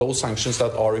Those sanctions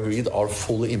that are agreed are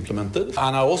fully implemented.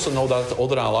 And I also know that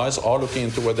other allies are looking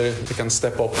into whether they can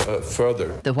step up further.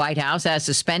 The White House has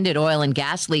suspended oil and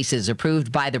gas leases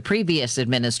approved by the previous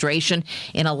administration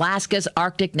in Alaska's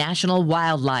Arctic National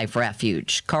Wildlife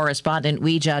Refuge. Correspondent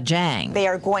Weijia Jiang. They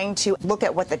are going to look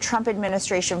at what the Trump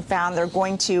administration found. They're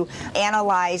going to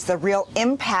analyze the real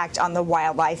impact on the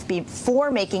wildlife before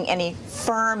making any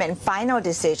firm and final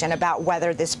decision about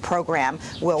whether this program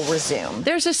will resume.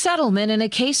 There's a settlement in a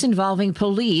case involving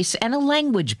police and a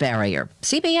language barrier.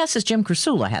 CBS's Jim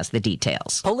Krasula has the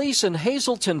details. Police in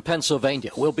Hazleton,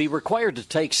 Pennsylvania will be required to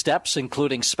take steps,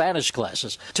 including Spanish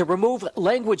classes, to remove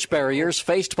language barriers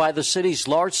faced by the city's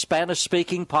large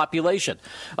Spanish-speaking population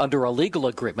under a legal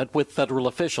agreement with federal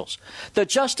officials. The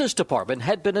Justice Department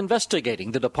had been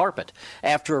investigating the department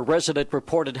after a resident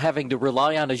reported having to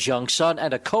rely on his young son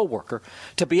and a co-worker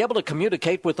to be able to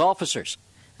communicate with officers.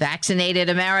 Vaccinated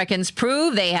Americans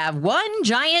prove they have one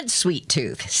giant sweet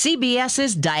tooth.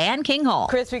 CBS's Diane King Hall.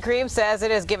 Krispy Kreme says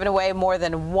it has given away more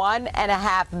than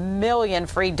 1.5 million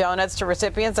free donuts to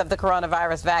recipients of the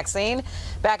coronavirus vaccine.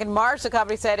 Back in March, the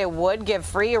company said it would give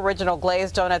free original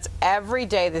glazed donuts every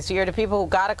day this year to people who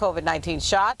got a COVID-19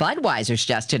 shot. Budweiser's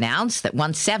just announced that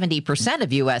once 70%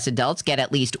 of U.S. adults get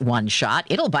at least one shot,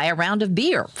 it'll buy a round of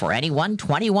beer for anyone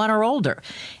 21 or older.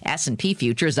 S&P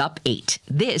futures up 8.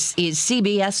 This is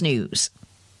CBS News.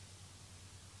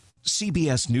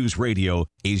 CBS News Radio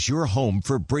is your home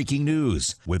for breaking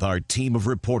news. With our team of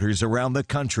reporters around the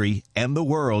country and the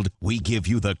world, we give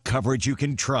you the coverage you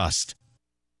can trust.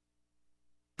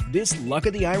 This Luck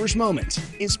of the Irish moment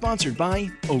is sponsored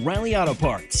by O'Reilly Auto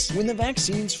Parts. When the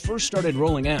vaccines first started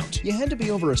rolling out, you had to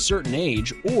be over a certain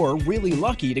age or really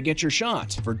lucky to get your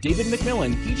shot. For David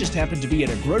McMillan, he just happened to be at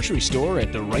a grocery store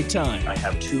at the right time. I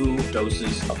have 2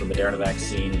 doses of the Moderna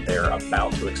vaccine. They're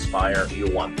about to expire. Do you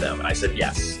want them? And I said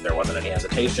yes. There wasn't any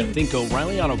hesitation. Think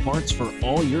O'Reilly Auto Parts for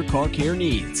all your car care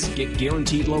needs. Get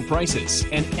guaranteed low prices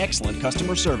and excellent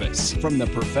customer service from the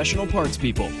professional parts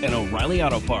people at O'Reilly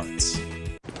Auto Parts.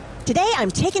 Today, I'm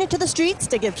taking it to the streets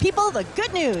to give people the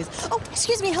good news. Oh,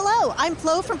 excuse me. Hello. I'm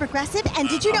Flo from Progressive, and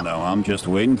did you know... No, I'm just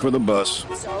waiting for the bus.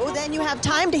 So then you have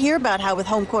time to hear about how with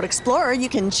HomeQuote Explorer, you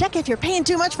can check if you're paying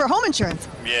too much for home insurance.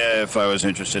 Yeah, if I was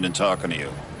interested in talking to you,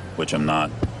 which I'm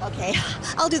not. Okay,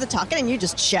 I'll do the talking, and you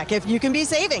just check if you can be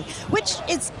saving, which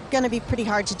is going to be pretty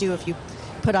hard to do if you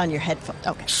put on your headphones.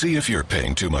 Okay. See if you're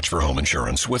paying too much for home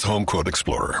insurance with HomeQuote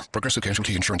Explorer. Progressive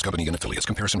Casualty Insurance Company and affiliates.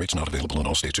 Comparison rates not available in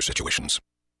all states or situations.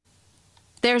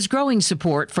 There's growing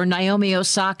support for Naomi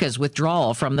Osaka's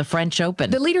withdrawal from the French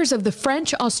Open. The leaders of the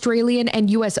French, Australian,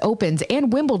 and U.S. Opens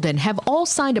and Wimbledon have all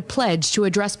signed a pledge to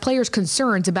address players'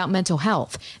 concerns about mental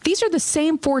health. These are the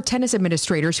same 4 tennis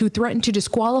administrators who threatened to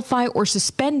disqualify or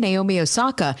suspend Naomi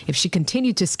Osaka if she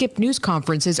continued to skip news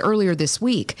conferences earlier this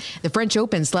week. The French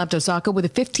Open slapped Osaka with a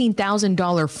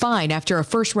 $15,000 fine after a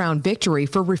first-round victory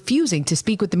for refusing to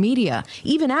speak with the media,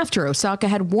 even after Osaka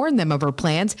had warned them of her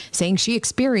plans, saying she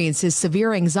experiences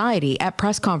severe anxiety at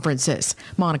press conferences.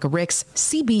 Monica Ricks,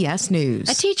 CBS News.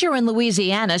 A teacher in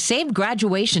Louisiana saved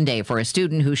graduation day for a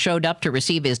student who showed up to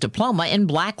receive his diploma in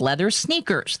black leather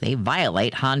sneakers. They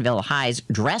violate Hanville High's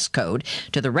dress code.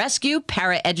 To the rescue,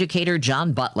 paraeducator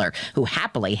John Butler, who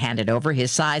happily handed over his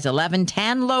size 11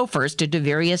 tan loafers to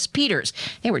Deverius Peters.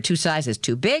 They were 2 sizes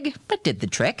too big, but did the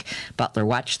trick. Butler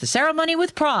watched the ceremony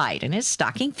with pride in his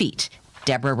stocking feet.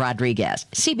 Deborah Rodriguez,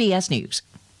 CBS News.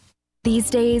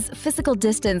 These days, physical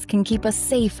distance can keep us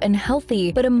safe and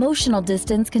healthy, but emotional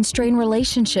distance can strain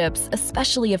relationships,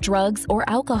 especially if drugs or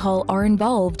alcohol are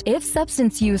involved. If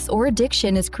substance use or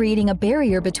addiction is creating a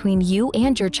barrier between you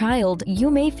and your child, you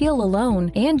may feel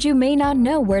alone, and you may not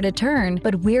know where to turn,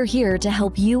 but we're here to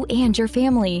help you and your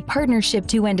family. Partnership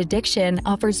to End Addiction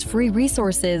offers free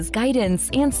resources, guidance,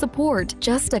 and support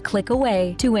just a click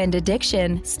away. To End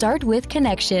Addiction, start with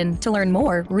connection. To learn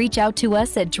more, reach out to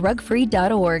us at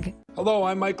drugfree.org. Hello,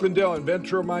 I'm Mike Lindell,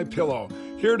 inventor of MyPillow,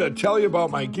 here to tell you about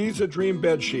my Giza Dream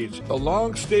bed sheets. The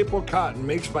long staple cotton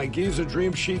makes my Giza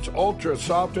Dream sheets ultra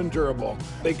soft and durable.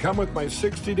 They come with my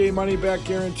 60-day money-back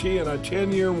guarantee and a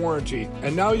 10-year warranty.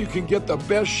 And now you can get the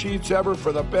best sheets ever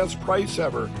for the best price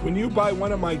ever. When you buy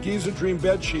one of my Giza Dream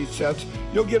bed sheet sets,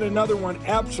 you'll get another one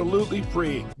absolutely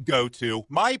free. Go to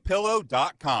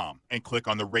mypillow.com and click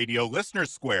on the radio listener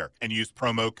square and use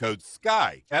promo code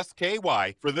SKY,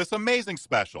 S-K-Y, for this amazing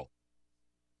special.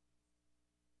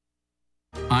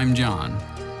 I'm John.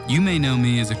 You may know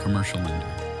me as a commercial lender,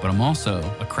 but I'm also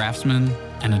a craftsman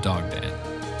and a dog dad.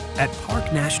 At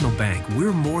Park National Bank,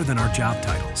 we're more than our job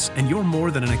titles, and you're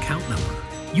more than an account number.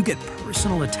 You get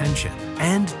personal attention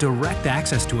and direct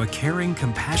access to a caring,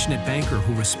 compassionate banker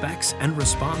who respects and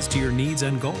responds to your needs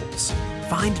and goals.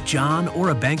 Find John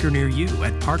or a banker near you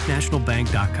at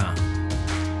parknationalbank.com.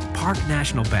 Park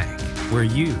National Bank, where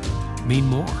you mean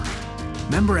more.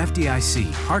 Member FDIC,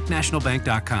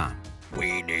 parknationalbank.com.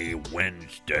 Weenie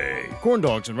Wednesday. Corn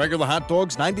dogs and regular hot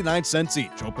dogs, 99 cents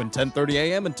each. Open 10:30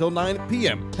 a.m. until 9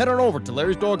 p.m. Head on over to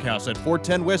Larry's Doghouse at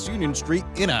 410 West Union Street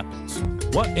in Athens.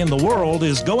 What in the world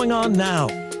is going on now?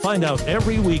 Find out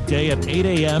every weekday at 8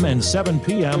 a.m. and 7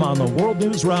 p.m. on the World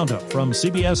News Roundup from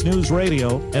CBS News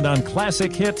Radio and on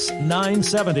Classic Hits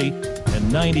 970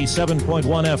 and 97.1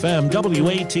 FM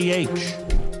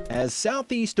WATH. As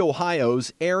Southeast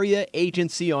Ohio's Area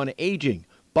Agency on Aging,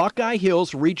 Buckeye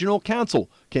Hills Regional Council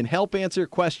can help answer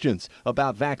questions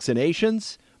about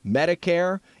vaccinations,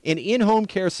 Medicare, and in-home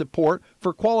care support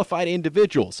for qualified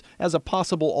individuals as a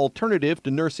possible alternative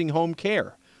to nursing home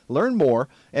care. Learn more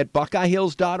at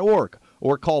buckeyehills.org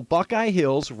or call Buckeye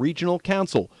Hills Regional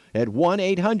Council at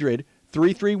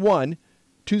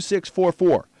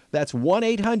 1-800-331-2644. That's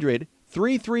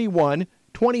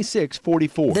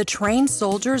 1-800-331-2644. The trained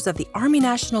soldiers of the Army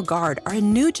National Guard are a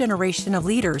new generation of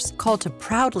leaders called to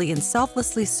proudly and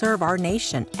selflessly serve our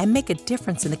nation and make a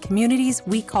difference in the communities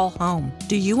we call home.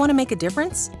 Do you want to make a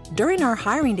difference? During our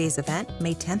Hiring Days event,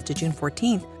 May 10th to June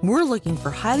 14th, we're looking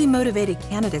for highly motivated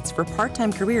candidates for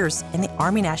part-time careers in the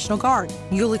Army National Guard.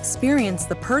 You'll experience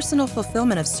the personal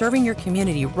fulfillment of serving your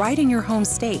community right in your home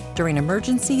state during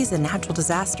emergencies and natural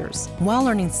disasters, while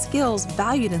learning skills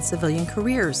valued in civilian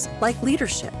careers like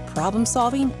leadership, problem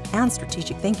solving, and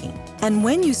strategic thinking. And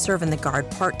when you serve in the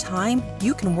Guard part-time,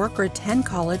 you can work or attend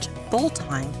college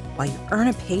full-time while you earn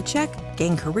a paycheck,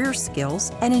 gain career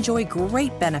skills, and enjoy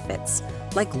great benefits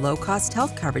like low-cost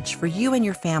health coverage for you and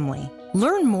your family.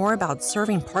 Learn more about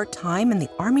serving part-time in the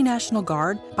Army National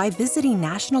Guard by visiting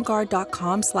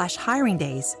nationalguard.com/hiring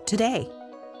days today.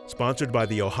 Sponsored by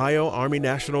the Ohio Army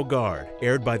National Guard,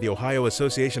 aired by the Ohio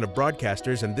Association of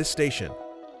Broadcasters and this station.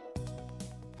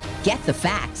 Get the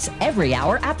facts every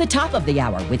hour at the top of the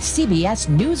hour with CBS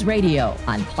News Radio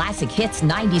on Classic Hits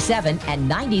 97 and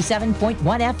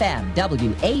 97.1 FM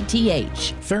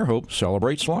WATH. Fairhope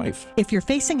celebrates life. If you're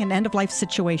facing an end-of-life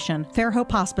situation,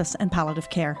 Fairhope Hospice and Palliative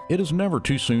Care. It is never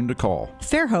too soon to call.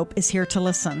 Fairhope is here to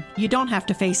listen. You don't have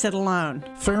to face it alone.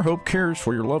 Fairhope cares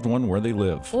for your loved one where they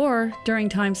live. Or, during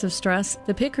times of stress,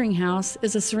 the Pickering House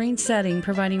is a serene setting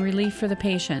providing relief for the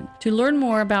patient. To learn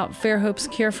more about Fairhope's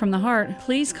Care from the Heart,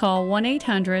 please call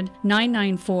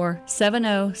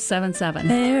 1-800-994-7077.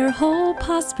 Fairhope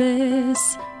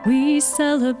Hospice, we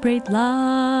celebrate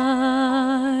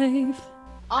life.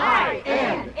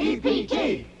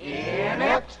 INEPT,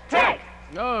 Inept Tech.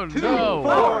 Oh, 2,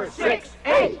 4, 6,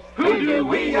 8. Who do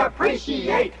we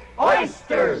appreciate?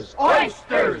 Oysters,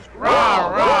 oysters, rah,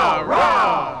 rah,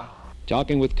 rah.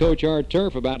 Talking with Coach Art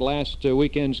Turf about last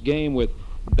weekend's game with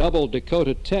double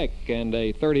Dakota Tech and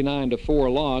a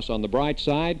 39-4 loss. On the bright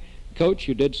side, Coach,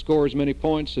 you did score as many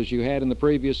points as you had in the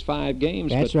previous 5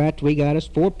 games. That's right. We got us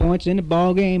 4 points in the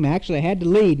ball game. Actually had the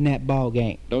lead in that ball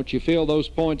game. Don't you feel those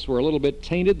points were a little bit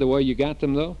tainted the way you got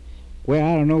them, though? Well,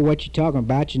 I don't know what you're talking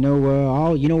about. You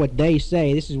know what they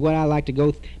say. This is what I like to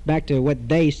go back to what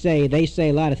they say. They say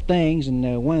a lot of things,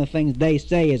 and one of the things they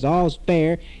say is all's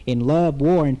fair in love,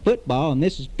 war, and football, and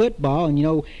this is football. And,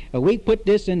 we put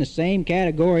this in the same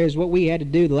category as what we had to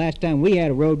do the last time we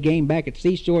had a road game back at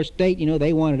Seashore State.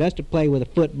 They wanted us to play with a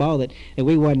football that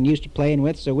we wasn't used to playing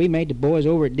with, so we made the boys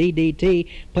over at DDT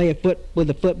play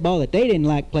with a football that they didn't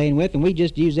like playing with, and we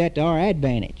just used that to our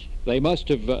advantage. They must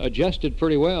have adjusted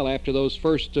pretty well after those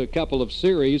first couple of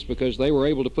series because they were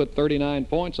able to put 39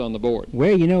 points on the board.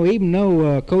 Well, even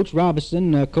though Coach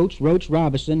Robinson, Coach Roach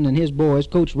Robinson and his boys,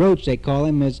 Coach Roach they call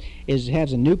him, has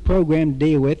a new program to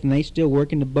deal with, and they still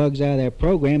working the bugs out of their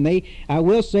program. I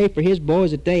will say for his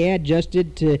boys that they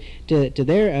adjusted to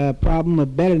their problem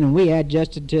better than we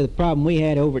adjusted to the problem we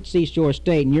had over at Seashore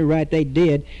State, and you're right, they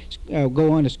did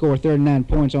go on to score 39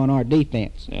 points on our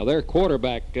defense. Now, their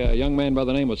quarterback, a young man by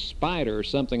the name of Spider or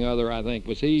something other, I think.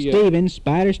 Was he?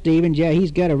 Spider Stevens, yeah,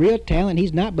 he's got a real talent.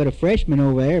 He's not but a freshman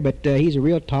over there, but he's a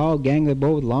real tall, gangly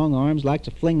boy with long arms, likes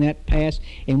to fling that pass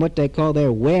in what they call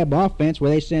their web offense,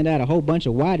 where they send out a whole bunch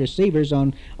of wide receivers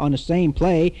on the same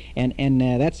play, and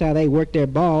that's how they work their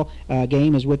ball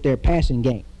game, is with their passing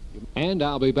game. And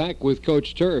I'll be back with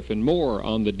Coach Turf and more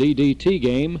on the DDT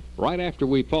game right after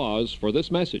we pause for this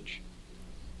message.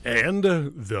 And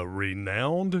the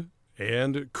renowned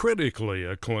and critically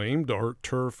acclaimed Art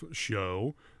Turf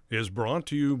Show is brought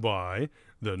to you by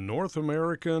the North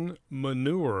American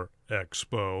Manure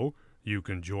Expo. You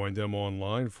can join them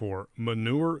online for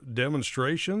manure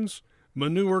demonstrations,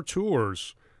 manure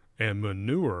tours, and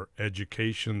manure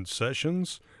education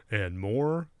sessions, and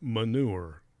more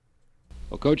manure.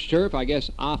 Well, Coach Turf, I guess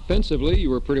offensively you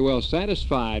were pretty well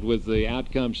satisfied with the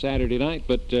outcome Saturday night,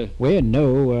 but... Well,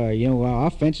 no,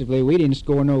 offensively we didn't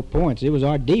score no points. It was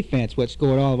our defense what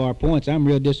scored all of our points. I'm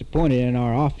real disappointed in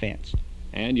our offense.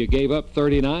 And you gave up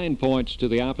 39 points to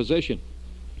the opposition.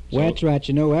 Well, that's right.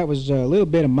 That was a little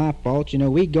bit of my fault.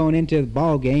 We going into the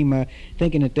ball game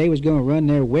thinking that they was going to run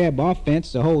their web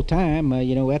offense the whole time.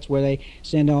 That's where they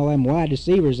send all them wide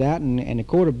receivers out, and the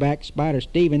quarterback, Spider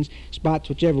Stevens, spots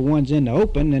whichever one's in the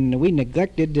open, and we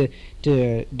neglected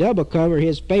to double cover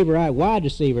his favorite wide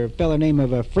receiver, a fella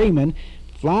named Freeman,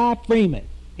 Fly Freeman.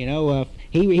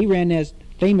 He ran that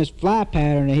famous fly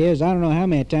pattern of his. I don't know how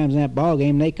many times in that ball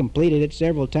game. They completed it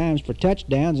several times for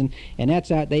touchdowns, and that's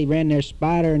how they ran their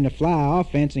spider and the fly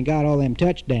offense and got all them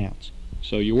touchdowns.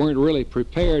 So you weren't really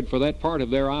prepared for that part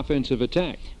of their offensive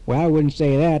attack? Well, I wouldn't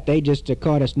say that. They just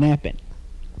caught us napping.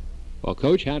 Well,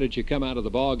 Coach, how did you come out of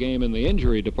the ball game in the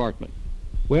injury department?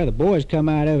 Well, the boys come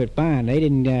out of it fine. They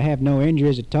didn't have no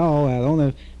injuries at all. The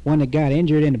only one that got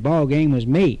injured in the ball game was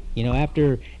me.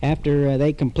 After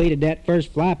they completed that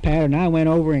first fly pattern, I went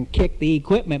over and kicked the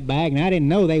equipment bag, and I didn't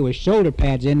know there was shoulder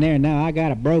pads in there, and now I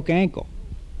got a broke ankle.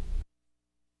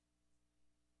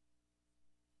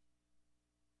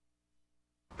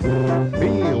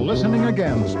 Be listening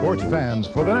again, sports fans,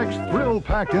 for the next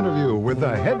thrill-packed interview with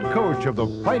the head coach of the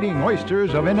Fighting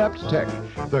Oysters of Inept Tech,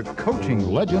 the coaching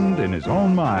legend in his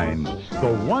own mind,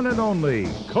 the one and only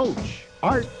Coach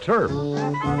Art Turf. In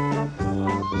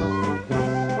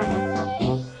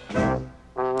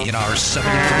our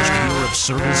 71st year of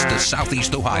service to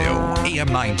Southeast Ohio, AM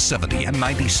 970 and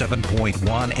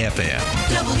 97.1 FM.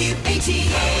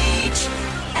 WATH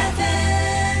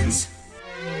Athens.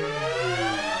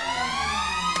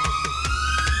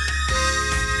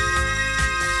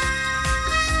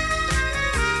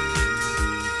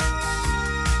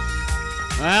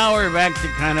 Well, we're back to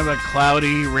kind of a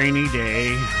cloudy, rainy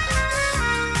day.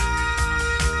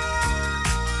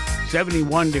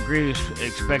 71 degrees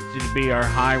expected to be our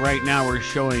high. Right now we're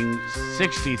showing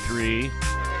 63.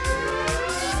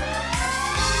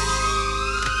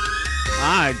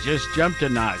 It just jumped a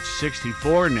notch,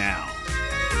 64 now.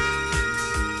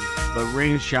 But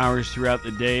rain showers throughout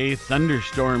the day,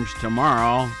 thunderstorms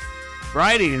tomorrow.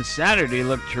 Friday and Saturday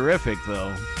look terrific,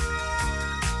 though.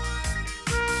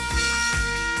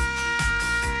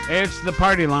 It's the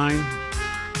party line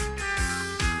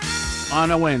on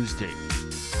a Wednesday.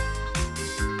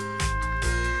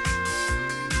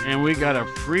 And we got a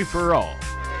free-for-all.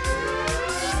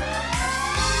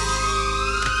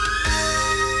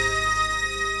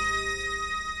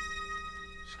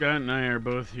 Scott and I are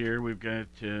both here. We've got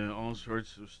all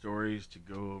sorts of stories to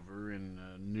go over and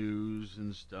news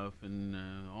and stuff and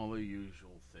all the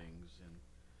usual things. And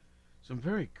some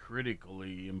very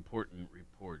critically important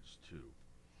reports, too.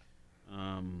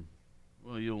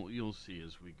 Well, you'll see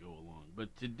as we go along.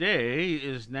 But today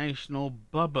is National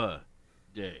Bubba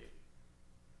Day.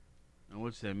 Now,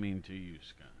 what's that mean to you,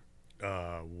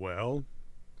 Scott? Well,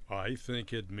 I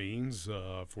think it means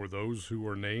for those who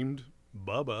are named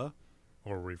Bubba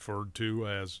or referred to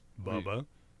as Bubba,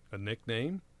 a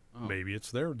nickname, maybe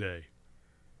it's their day.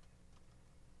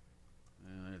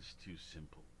 That's too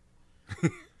simple.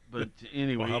 But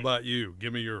anyway. Well, how about you?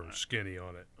 Give me your skinny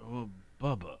on it. Oh,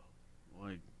 Bubba.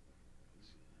 Like,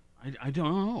 I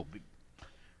don't know. But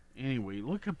anyway,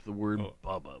 look up the word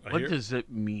Bubba. What does it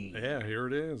mean? Yeah, here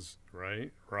it is.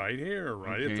 Right here,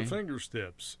 right at the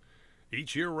fingertips.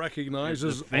 Each year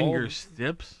recognizes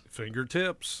fingertips.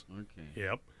 Okay.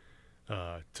 Yep.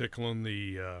 Tickling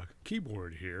the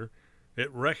keyboard here.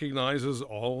 It recognizes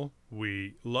all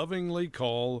we lovingly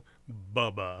call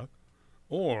Bubba,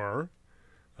 or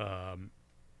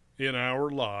in our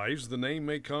lives, the name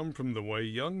may come from the way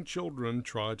young children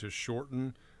try to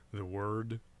shorten the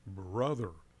word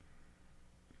brother.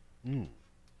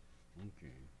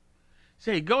 Okay.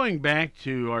 Say, going back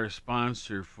to our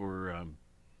sponsor for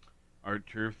Art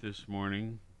Turf this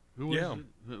morning, who was it?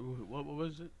 What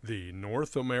was it? The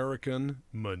North American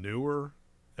Manure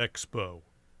Expo.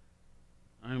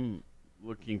 I'm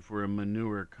looking for a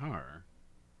manure car.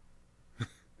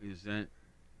 Is that...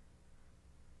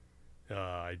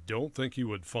 I don't think you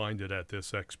would find it at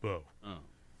this expo. Oh.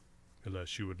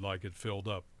 Unless you would like it filled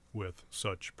up with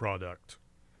such product.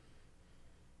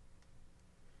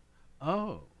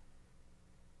 Oh.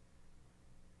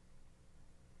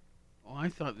 Oh, I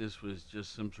thought this was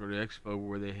just some sort of expo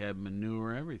where they had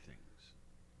manure everything.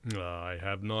 I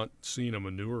have not seen a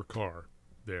manure car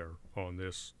there on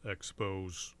this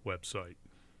expo's website.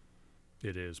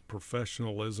 It is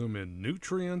professionalism in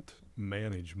nutrient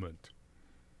management.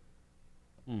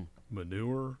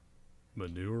 Manure,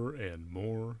 and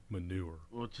more manure.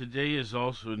 Well, today is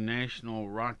also National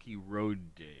Rocky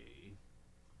Road Day.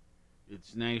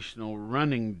 It's National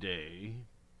Running Day,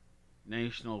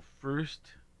 National First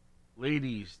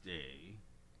Ladies Day,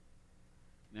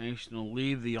 National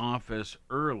Leave the Office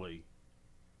Early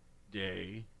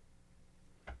Day,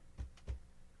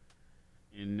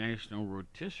 and National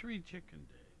Rotisserie Chicken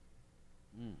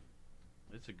Day.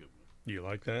 That's a good one. You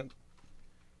like that?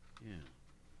 Yeah.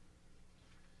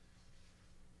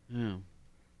 Yeah.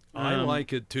 I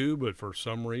like it too, but for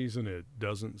some reason it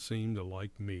doesn't seem to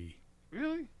like me.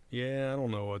 Really? Yeah, I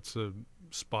don't know. It's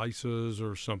spices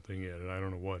or something in it. I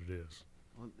don't know what it is.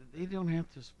 Well, they don't have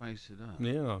to spice it up.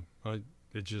 Yeah,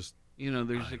 it just...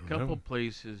 there's a couple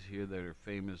places here that are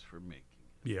famous for making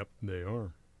it. Yep, they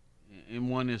are. And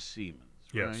one is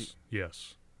Siemens, right?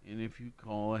 Yes. And if you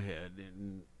call ahead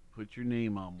and put your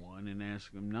name on one and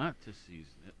ask them not to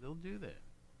season it, they'll do that.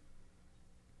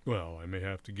 Well, I may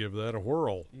have to give that a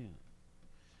whirl. Yeah.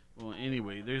 Well,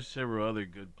 anyway, there's several other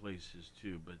good places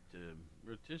too, but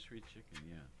rotisserie chicken,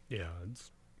 yeah. Yeah,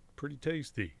 it's pretty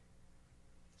tasty.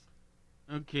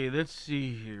 Okay, let's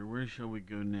see here. Where shall we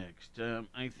go next?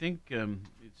 I think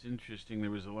it's interesting.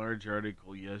 There was a large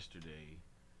article yesterday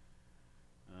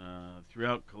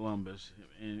throughout Columbus,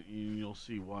 and you'll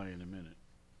see why in a minute.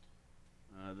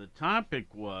 The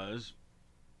topic was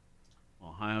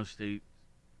Ohio State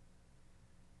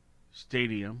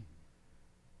Stadium.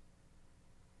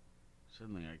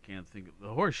 Suddenly I can't think of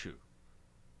the Horseshoe.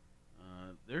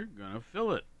 They're going to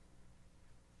fill it.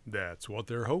 That's what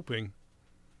they're hoping.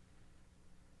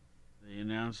 They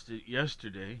announced it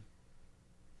yesterday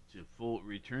to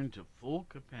return to full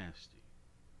capacity.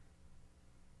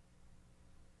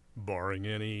 Barring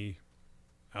any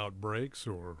outbreaks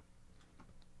or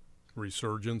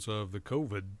resurgence of the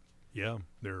COVID, yeah,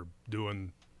 they're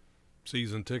doing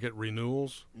season ticket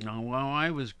renewals. Now, while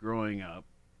I was growing up,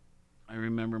 I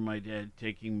remember my dad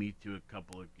taking me to a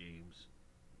couple of games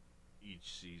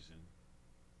each season.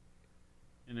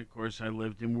 And, of course, I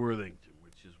lived in Worthington,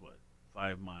 which is,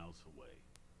 5 miles away.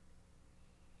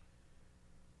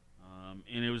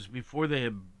 And it was before they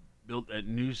had built that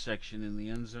new section in the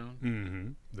end zone.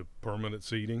 Mm-hmm. The permanent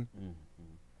seating. Mm-hmm.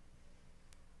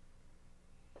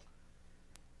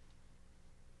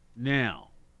 Now,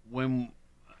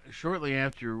 shortly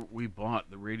after we bought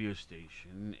the radio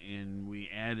station and we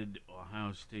added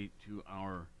Ohio State to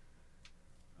our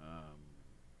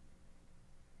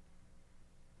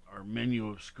menu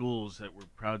of schools that we're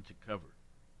proud to cover.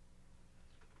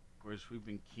 Of course, we've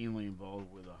been keenly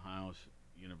involved with Ohio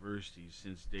University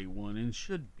since day one and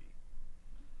should be.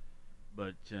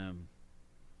 But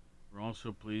we're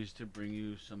also pleased to bring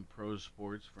you some pro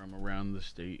sports from around the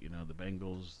state. The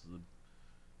Bengals,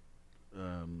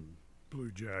 the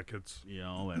Blue Jackets. Yeah,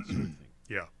 all that sort of thing.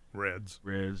 Yeah, Reds,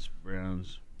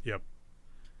 Browns. Yep.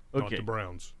 Okay. Not the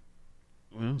Browns.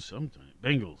 Well, sometimes.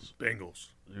 Bengals.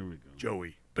 There we go.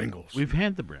 Joey. Bengals. We've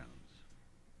had the Browns.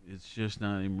 It's just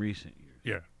not in recent years.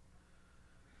 Yeah.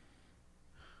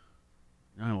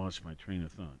 Now I lost my train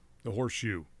of thought. The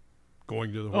Horseshoe.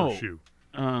 Going to the Horseshoe.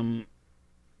 I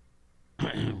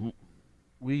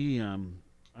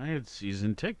had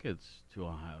season tickets to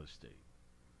Ohio State.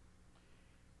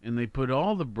 And they put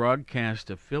all the broadcast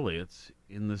affiliates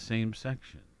in the same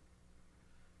section.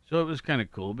 So it was kind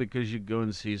of cool because you'd go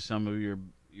and see some of your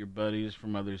buddies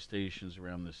from other stations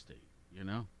around the state,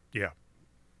 Yeah.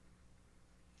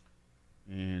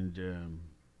 And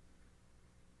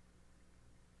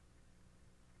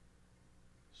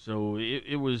so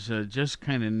it was just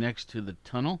kind of next to the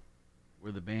tunnel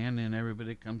where the band and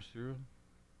everybody comes through.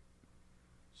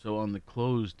 So on the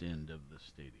closed end of the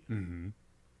stadium. Mm-hmm.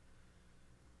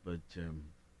 But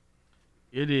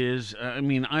it is,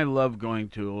 I love going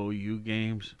to OU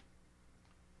games.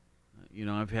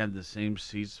 I've had the same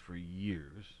seats for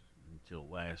years until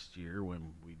last year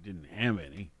when we didn't have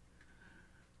any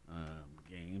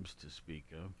games to speak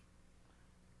of.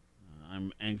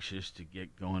 I'm anxious to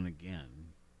get going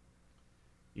again.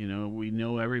 We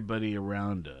know everybody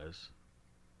around us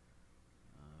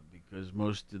because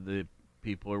most of the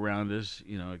people around us,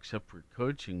 except for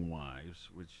coaching wives,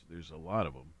 which there's a lot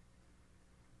of them,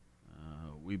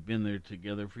 we've been there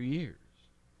together for years.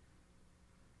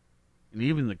 And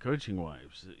even the coaching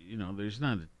wives, there's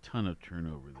not a ton of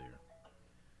turnover there.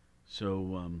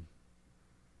 So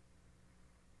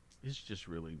it's just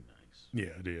really nice.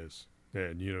 Yeah, it is.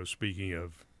 And, speaking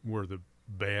of where the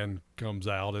band comes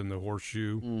out in the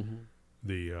Horseshoe, mm-hmm.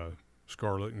 the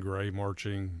Scarlet and Gray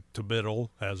marching to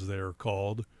Biddle, as they're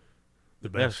called, The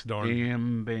best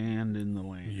damn band in the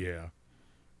land. Yeah.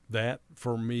 That,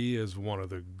 for me, is one of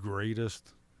the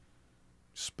greatest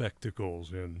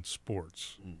spectacles in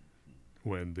sports.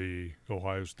 When the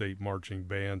Ohio State marching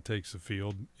band takes the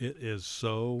field, it is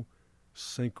so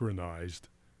synchronized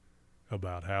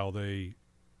about how they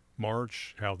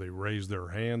march, how they raise their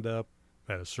hand up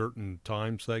at a certain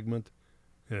time segment,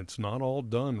 and it's not all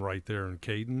done right there in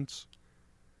cadence.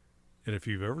 And if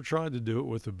you've ever tried to do it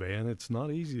with a band, it's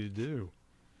not easy to do.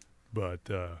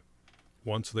 But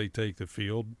once they take the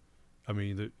field, I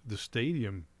mean, the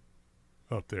stadium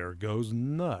up there goes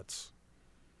nuts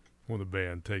when the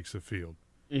band takes the field.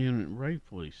 And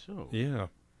rightfully so. Yeah.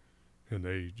 And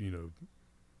they,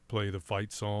 play the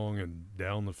fight song and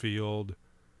down the field,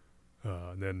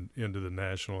 and then into the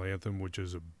national anthem, which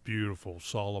is a beautiful,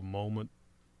 solemn moment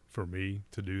for me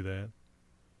to do that.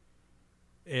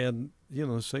 And,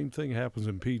 the same thing happens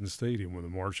in Peden Stadium when the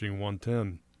Marching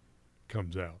 110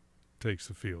 comes out, takes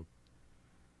the field.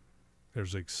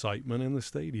 There's excitement in the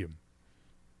stadium.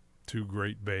 Two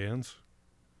great bands.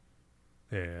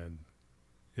 And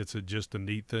it's just a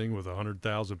neat thing with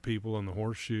 100,000 people in the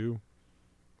Horseshoe.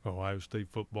 Ohio State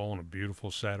football on a beautiful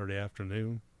Saturday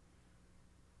afternoon.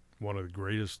 One of the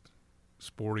greatest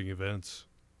sporting events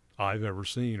I've ever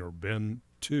seen or been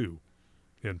to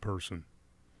in person.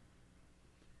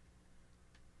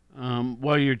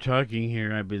 While you're talking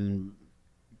here, I've been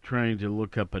trying to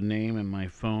look up a name in my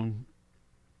phone.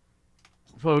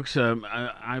 Folks,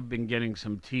 I've been getting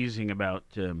some teasing about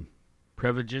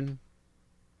Prevagen.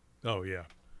 Oh, yeah.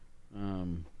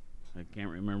 I can't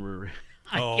remember.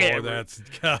 That's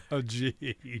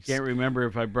geez. Can't remember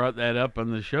if I brought that up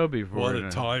on the show before. What a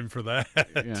time for that.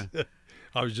 Yeah.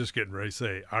 I was just getting ready to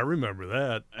say, I remember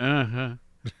that. Uh-huh.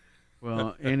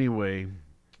 Well, anyway.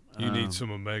 You need some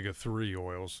omega-3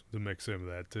 oils to mix in with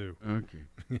that, too.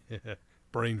 Okay.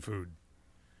 Brain food.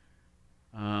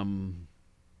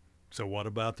 So what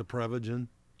about the Prevagen?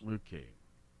 Okay.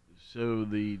 So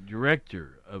the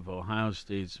director of Ohio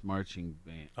State's marching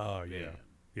band. Oh, yeah.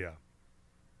 Yeah.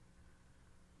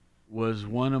 Was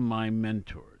one of my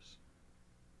mentors.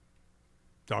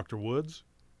 Dr. Woods?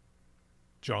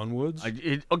 John Woods?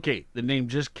 Okay, the name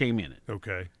just came in it.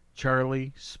 Okay.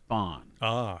 Charlie Spahn.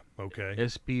 Ah, okay.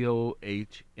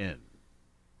 Spohn.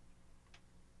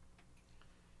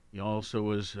 He also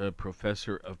was a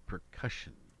professor of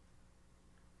percussion,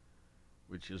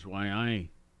 which is why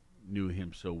I knew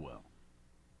him so well.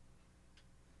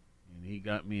 And he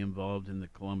got me involved in the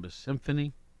Columbus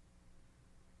Symphony.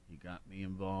 He got me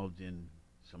involved in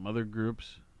some other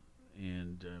groups,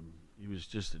 and he was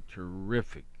just a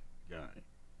terrific guy.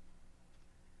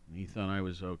 And he thought I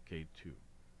was okay, too.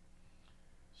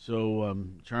 So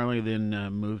Charlie then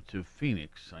moved to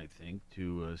Phoenix, I think,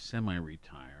 to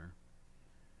semi-retire.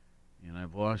 And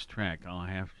I've lost track. I'll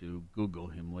have to Google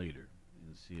him later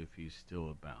and see if he's still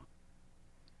about.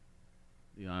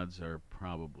 The odds are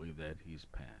probably that he's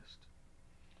passed.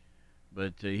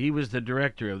 But he was the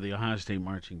director of the Ohio State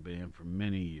Marching Band for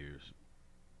many years.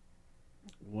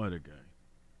 What a guy.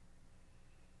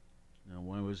 Now,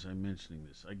 why was I mentioning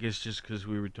this? I guess just because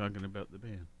we were talking about the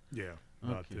band. Yeah,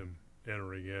 about them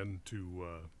entering into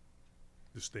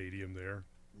the stadium there.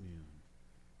 Yeah.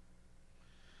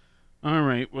 All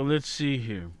right, well, let's see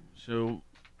here. So,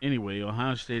 anyway,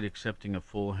 Ohio State accepting a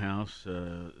full house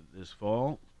this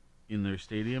fall in their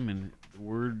stadium, and the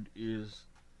word is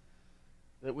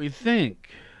that we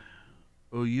think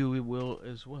OU will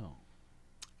as well.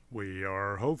 We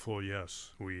are hopeful,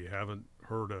 yes. We haven't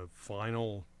heard a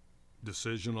final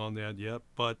decision on that yet,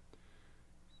 but,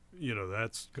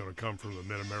 that's going to come from the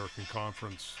Mid-American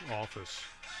Conference office,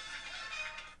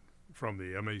 from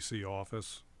the MAC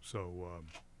office, so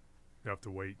you have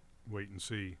to wait and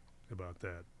see about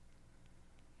that.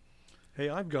 Hey,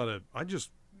 I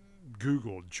just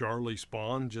Googled Charlie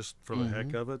Spahn just for the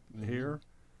heck of it here.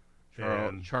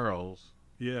 Charles.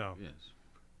 Yeah. Yes.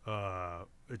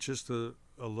 It's just a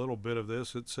little bit of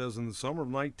this. It says in the summer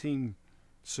of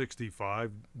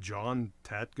 1965, John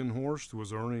Tatgenhorst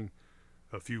was earning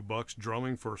a few bucks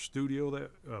drumming for a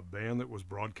band that was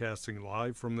broadcasting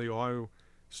live from the Ohio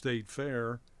State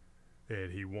Fair.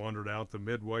 And he wandered out the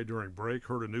midway during break,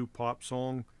 heard a new pop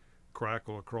song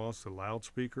crackle across the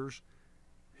loudspeakers.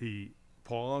 He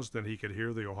paused, and he could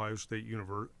hear the Ohio State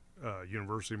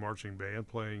University Marching Band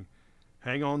playing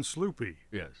Hang On Sloopy.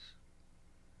 Yes.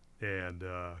 And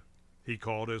he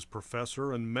called his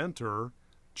professor and mentor,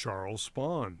 Charles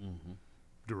Spahn,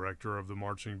 director of the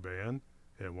marching band.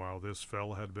 And while this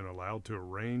fella had been allowed to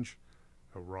arrange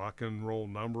a rock and roll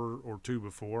number or two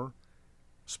before,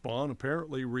 Spahn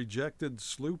apparently rejected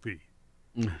Sloopy.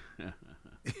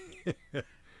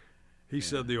 He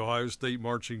said the Ohio State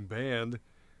Marching Band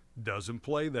doesn't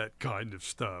play that kind of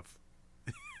stuff.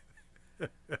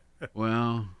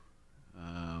 Well,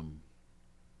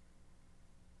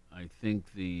 I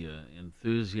think the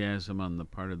enthusiasm on the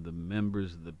part of the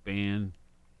members of the band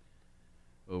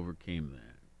overcame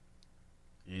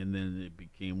that. And then it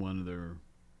became one of their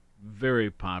very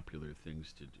popular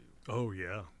things to do. Oh,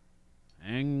 yeah.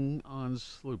 Hang on,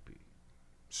 Sloopy.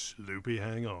 Sloopy,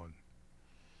 hang on.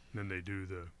 And then they do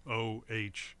the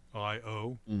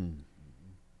O-H-I-O.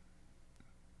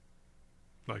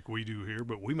 Like we do here,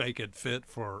 but we make it fit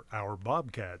for our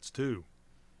Bobcats, too.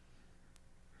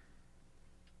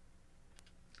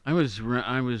 I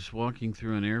was walking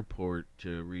through an airport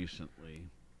recently,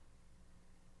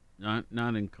 not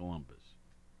in Columbus,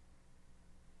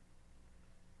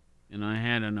 and I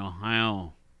had an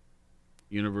Ohio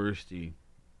University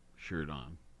shirt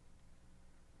on,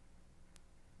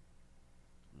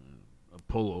 a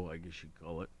polo, I guess you'd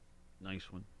call it,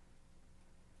 nice one.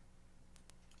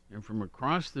 And from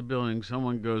across the building,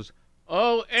 someone goes,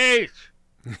 "O-H!"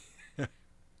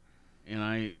 And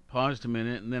I paused a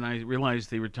minute, and then I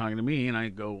realized they were talking to me, and I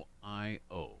go,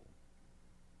 I-O.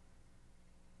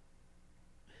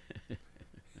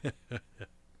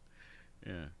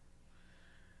 Yeah.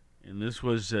 And this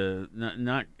was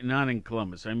not in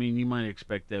Columbus. I mean, you might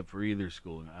expect that for either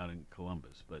school out in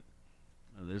Columbus, but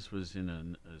this was in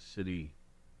a city.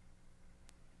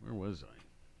 Where was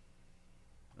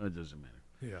I? Oh, it doesn't matter.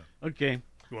 Yeah. Okay.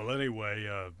 Well, anyway,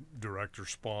 Director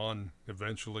Spahn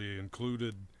eventually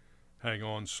included Hang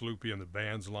On Sloopy in the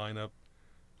band's lineup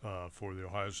for the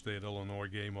Ohio State-Illinois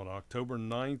game on October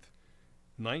 9th,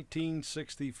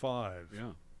 1965.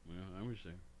 Yeah, I was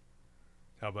there.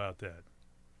 How about that?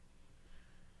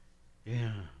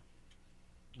 Yeah.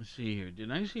 Let's see here.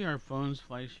 Did I see our phones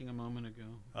flashing a moment ago?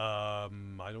 I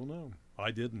don't know. I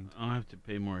didn't. I'll have to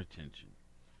pay more attention.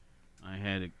 I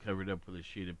had it covered up with a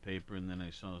sheet of paper, and then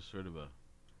I saw sort of a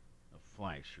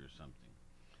flash or something.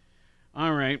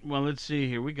 All right, well, let's see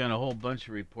here. We got a whole bunch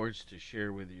of reports to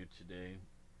share with you today.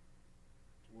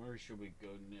 Where should we go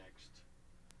next?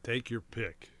 Take your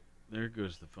pick. There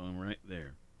goes the phone right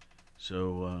there.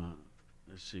 So,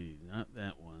 let's see. Not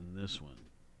that one, this one.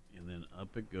 And then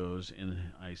up it goes, and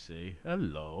I say,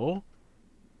 hello.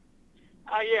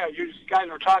 Yeah, you guys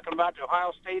were talking about the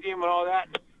Ohio Stadium and all that.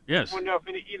 Yes. I wonder if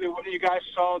either one of you guys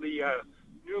saw the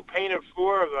new painted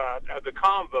floor of the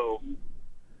combo.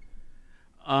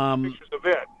 Pictures of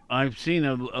it. I've seen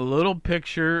a little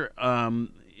picture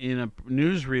in a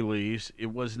news release.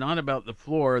 It was not about the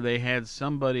floor. They had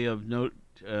somebody of note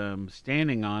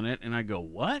standing on it, and I go,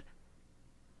 what?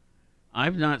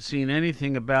 I've not seen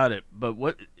anything about it. But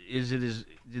what is it?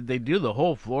 Did they do the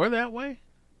whole floor that way?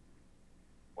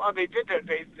 Well, they did that.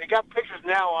 They got pictures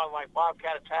now on like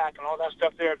Bobcat Attack and all that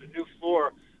stuff there at the new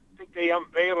floor. I think they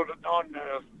unveiled it on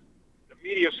the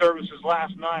media services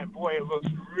last night. Boy, it looks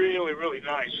really, really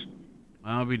nice.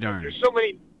 I'll be darned. There's so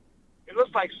many. It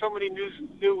looks like so many new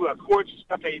courts and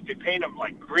stuff. They paint them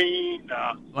like green,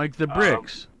 like the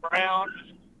bricks, brown.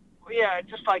 Well, yeah,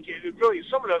 just like it really.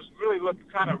 Some of those really look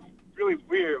kind of really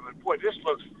weird, but boy, this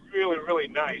looks really, really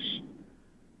nice.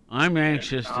 I'm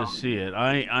anxious to see it.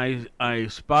 I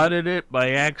spotted it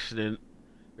by accident.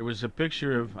 There was a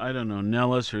picture of, I don't know,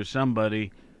 Nellis or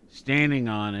somebody standing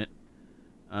on it,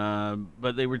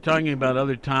 but they were talking about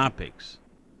other topics.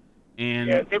 And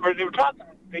yeah, they were talking.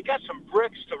 They got some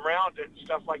bricks around it and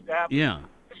stuff like that. Yeah.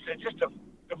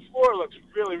 The floor looks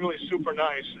really, really super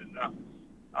nice, and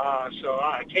so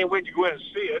I can't wait to go in and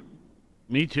see it.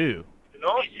 Me too.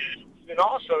 And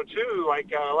also too,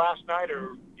 like last night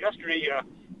or yesterday,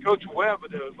 Coach Webb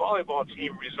of the volleyball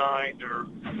team resigned.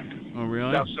 Oh,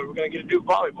 really? Stuff, so we're going to get a new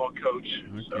volleyball coach.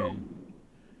 Okay. So.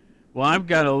 Well, I've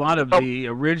got a lot of the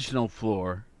original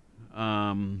floor.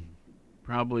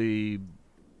 Probably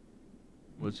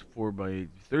was 4 by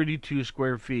 32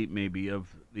 square feet, maybe,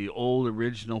 of the old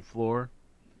original floor.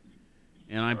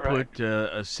 And I put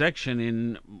a section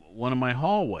in one of my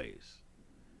hallways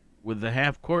with the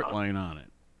half-court line on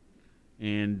it.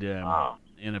 And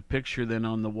and a picture then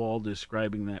on the wall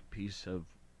describing that piece of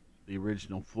the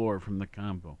original floor from the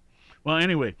combo. Well,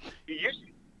 anyway. You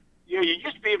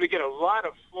used to be able to get a lot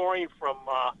of flooring from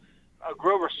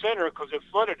Grover Center because it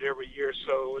flooded every year,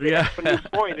 so they have a new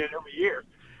flooring in every year.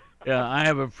 Yeah, I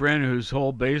have a friend whose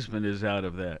whole basement is out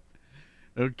of that.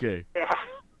 Okay. Yeah.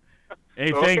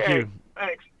 Hey, thank you.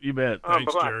 Thanks. You bet.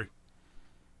 Thanks, bye-bye. Jerry.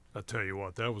 I tell you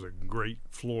what, that was a great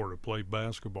floor to play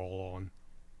basketball on.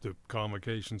 The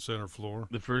Convocation Center floor.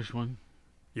 The first one?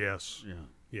 Yes. Yeah.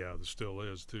 Yeah, there still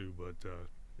is, too. But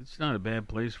It's not a bad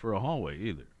place for a hallway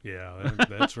either. Yeah,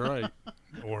 that's right.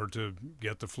 Or to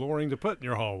get the flooring to put in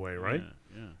your hallway, right?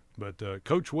 Yeah. But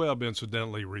Coach Webb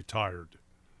incidentally retired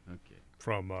Okay.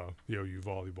 from the OU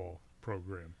volleyball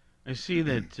program. I see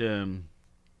that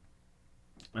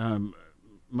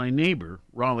my neighbor,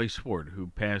 Raleigh Swart, who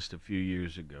passed a few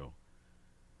years ago,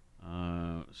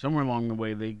 somewhere along the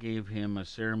way they gave him a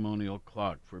ceremonial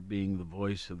clock for being the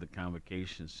voice of the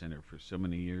Convocation Center for so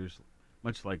many years,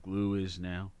 much like Lou is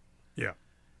now. Yeah.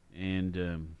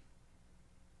 And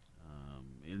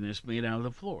it's made out of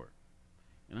the floor.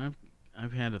 And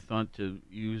I've had a thought to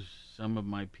use some of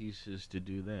my pieces to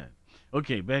do that.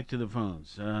 Okay, back to the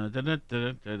phones.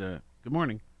 Good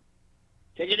morning.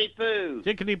 Tickety-poo.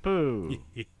 Tickety-poo.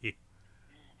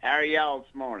 How are y'all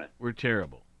this morning? We're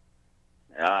terrible.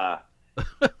 Help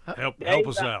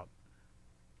us out.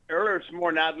 Earlier this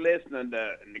morning, I was listening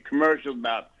to the commercials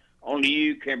about only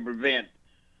you can prevent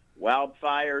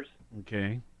wildfires.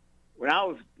 Okay. When I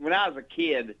was a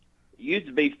kid, it used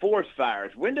to be forest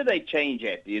fires. When did they change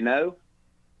that? Do you know?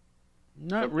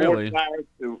 Not From really. Forest fires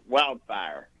to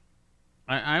wildfire.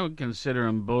 I would consider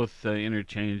them both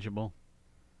interchangeable.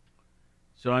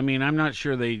 So, I mean, I'm not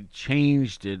sure they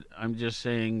changed it. I'm just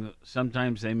saying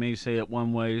sometimes they may say it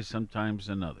one way, sometimes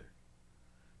another.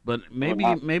 But maybe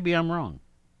I'm wrong.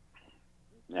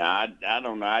 Yeah, I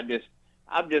don't know.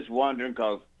 I'm just wondering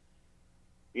because,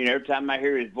 every time I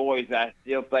hear his voice, I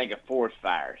still think of forest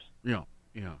fires. Yeah.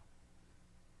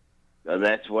 So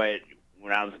that's the way,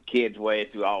 when I was a kid's way,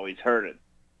 I always heard it.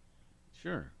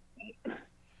 Sure.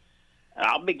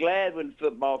 I'll be glad when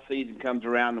football season comes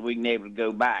around and we can be able to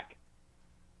go back.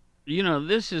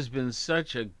 This has been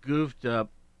such a goofed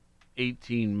up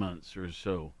 18 months or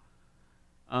so.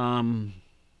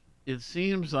 It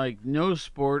seems like no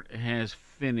sport has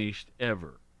finished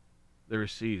ever their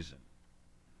season.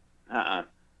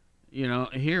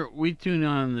 Here we tune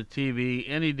on the TV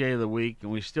any day of the week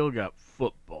and we still got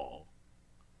football.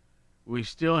 We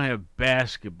still have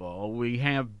basketball. We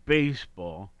have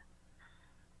baseball.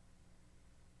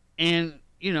 And,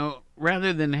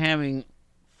 rather than having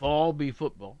fall be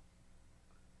football,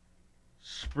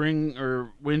 spring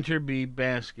or winter be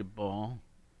basketball,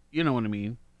 you know what I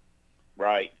mean?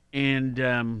 Right.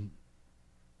 And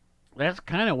that's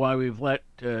kind of why we've let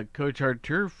Coach Our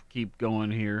Turf keep going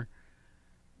here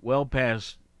well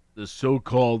past the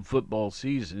so-called football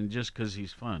season just because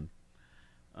he's fun.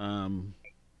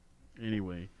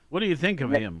 Anyway, what do you think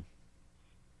of him?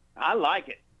 I like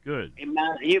it. Good. He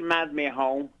reminds me of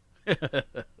home.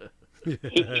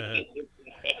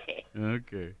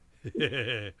 Okay.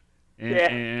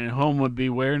 And home would be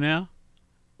where now?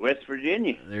 West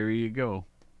Virginia. There you go.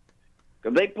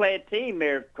 Because they play a team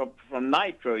there from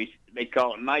Nitro. They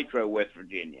call it Nitro, West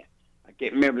Virginia. I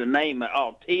can't remember the name.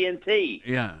 TNT.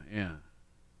 Yeah.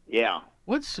 Yeah.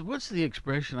 What's the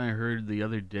expression I heard the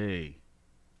other day?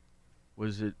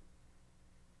 Was it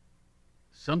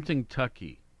something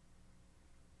Tucky?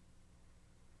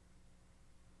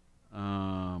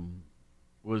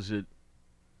 Was it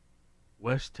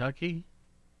West Tucky?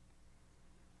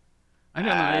 I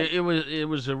don't know. It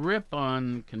was a rip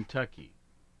on Kentucky,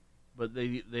 but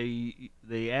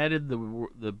they added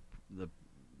the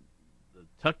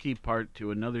Tucky part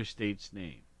to another state's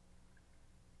name.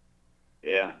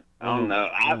 Yeah, I don't know.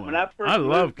 I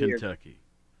love Kentucky.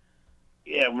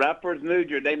 Yeah, when I first moved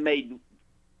here, they made,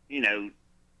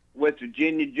 West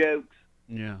Virginia jokes.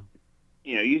 Yeah.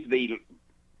 Used to be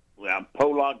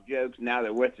Pollock jokes. Now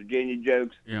they're West Virginia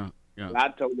jokes. Yeah. I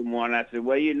told them one. I said,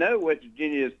 well, West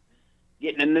Virginia's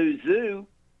getting a new zoo.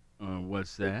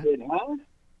 What's that? They said, huh?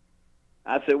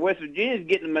 I said, West Virginia's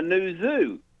getting them a new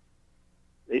zoo.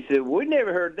 They said, we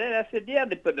never heard that. I said, yeah,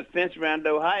 they put the fence around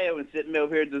Ohio and sent me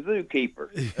over here as the zookeeper.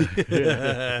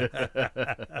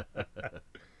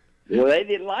 Well, they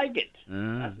didn't like it.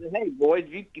 I said, hey, boys,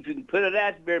 if you can put it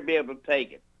out, you better be able to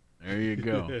take it. There you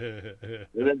go.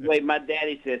 Well, that's the way my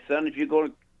daddy said, son, if you're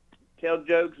going to tell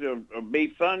jokes or be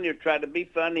funny or try to be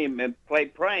funny and play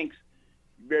pranks,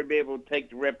 you better be able to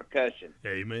take the repercussion.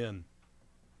 Amen.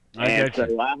 I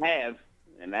have,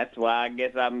 and that's why I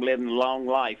guess I'm living a long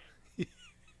life.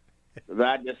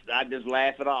 I just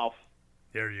laugh it off.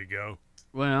 There you go.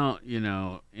 Well,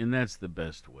 and that's the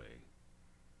best way.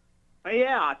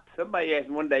 Yeah, somebody asked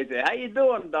me one day, said, how you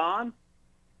doing, Don?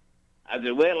 I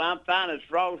said, well, I'm fine as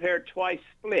frog's hair twice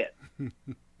split.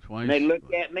 Twice. And they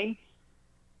look at me,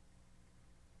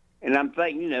 and I'm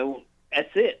thinking,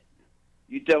 that's it.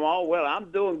 You tell them, oh, well,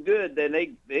 I'm doing good, then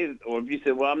they or if you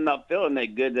say, well, I'm not feeling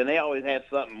that good, then they always have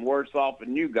something worse off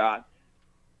than you got.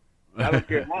 I don't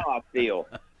care how I feel.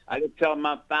 I just tell them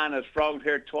I'm fine as frog's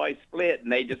hair twice split,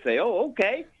 and they just say, oh,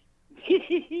 okay.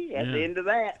 At the end of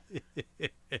that.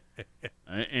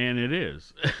 And it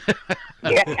is.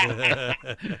 Yeah.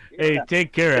 Hey,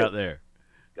 take care out there.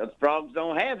 Because frogs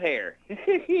don't have hair.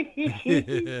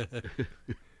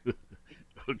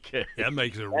 Okay. That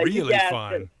makes it Hey, you really guys,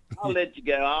 fun. I'll let you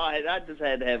go. I just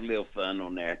had to have a little fun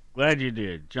on there. Glad you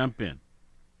did. Jump in.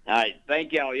 All right.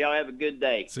 Thank y'all. Y'all have a good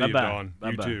day. See you, Bye-bye. Don. You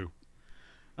Bye-bye. too.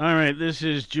 All right, this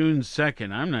is June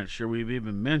 2nd. I'm not sure we've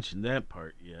even mentioned that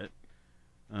part yet.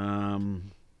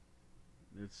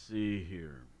 Let's see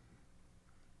here.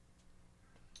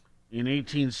 In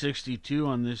 1862,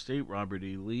 on this date, Robert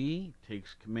E. Lee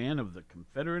takes command of the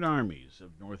Confederate armies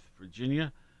of North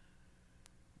Virginia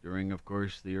during, of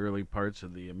course, the early parts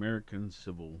of the American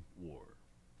Civil War.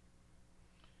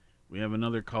 We have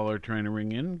another caller trying to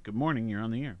ring in. Good morning. You're on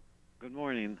the air. Good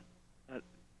morning.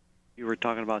 You were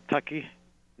talking about Tucky,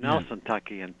 Nelson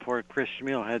Tucky, and poor Chris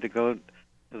Schmiel had to go to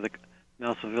the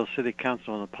Nelsonville City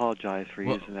Council and apologize for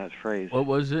using that phrase. What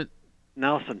was it?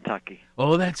 Nelson Tucky.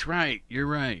 Oh, that's right. You're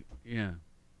right. Yeah.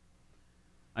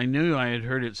 I knew I had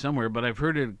heard it somewhere, but I've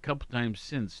heard it a couple times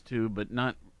since, too, but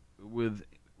not with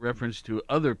reference to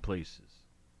other places.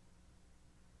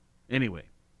 Anyway.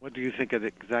 What do you think it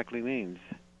exactly means?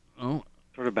 Oh.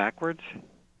 Sort of backwards?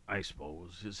 I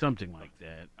suppose. It's something like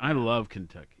that. I love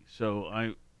Kentucky, so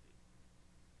I...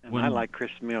 And I like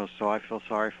Chris Schmiel, so I feel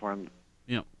sorry for him.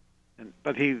 Yeah.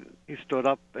 But he stood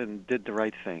up and did the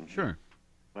right thing. Sure.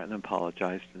 Went and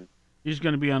apologized. And, He's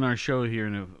going to be on our show here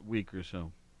in a week or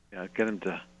so. yeah, get him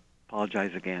to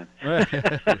apologize again.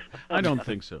 I don't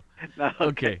think so. No,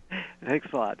 Okay. Thanks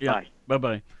a lot. Yeah. Bye.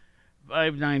 Bye-bye.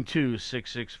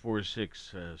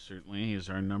 592-6646 certainly is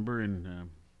our number, and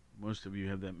most of you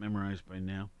have that memorized by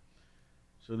now.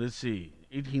 So let's see.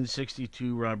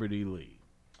 1862, Robert E. Lee.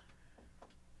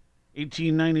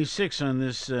 1896 on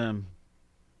this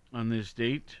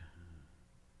date,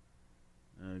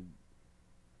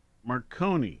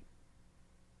 Marconi,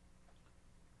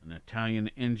 an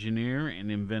Italian engineer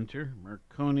and inventor.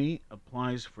 Marconi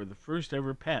applies for the first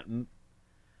ever patent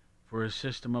for a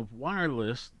system of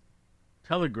wireless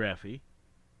telegraphy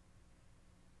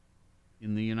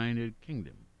in the United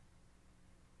Kingdom.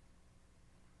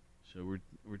 So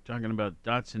we're talking about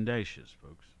dots and dashes,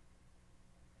 folks.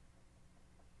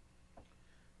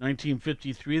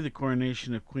 1953, the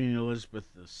coronation of Queen Elizabeth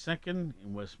II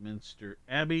in Westminster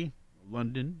Abbey,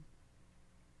 London.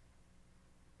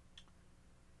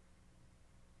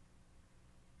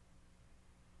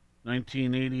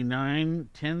 (1989)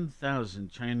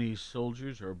 10,000 Chinese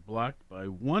soldiers are blocked by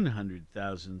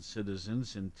 100,000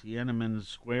 citizens in Tiananmen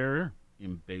Square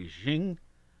in Beijing,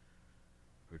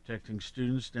 protecting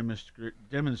students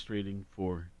demonstrating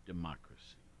for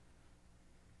democracy.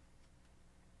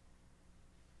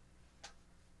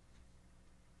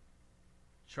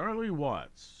 Charlie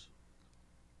Watts.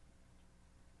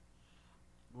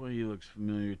 Boy, he looks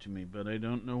familiar to me, but I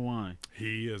don't know why.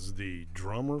 He is the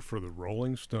drummer for the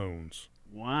Rolling Stones.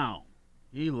 Wow.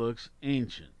 He looks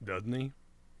ancient. Doesn't he?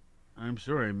 I'm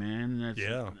sorry, man.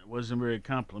 Yeah. That wasn't very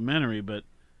complimentary, but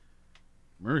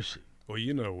mercy. Well,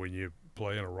 you know, when you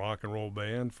play in a rock and roll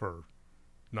band for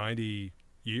 90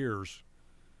 years.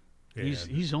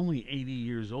 He's only 80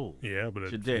 years old. Yeah, but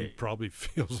today. It probably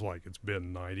feels like it's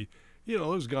been 90. You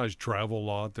know, those guys travel a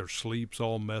lot. Their sleep's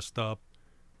all messed up.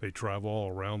 They travel all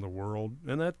around the world,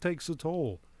 and that takes a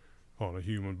toll on a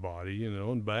human body, you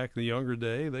know. And back in the younger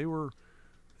day, they were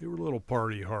a little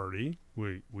party hardy,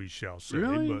 we shall say.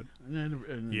 Really? But I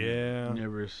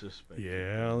never suspected.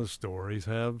 Yeah, the stories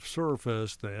have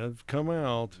surfaced. They have come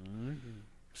out.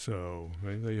 So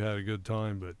they had a good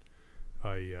time. But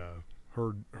I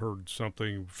heard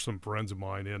something. Some friends of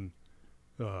mine in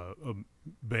a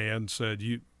band said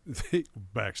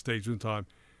backstage one time.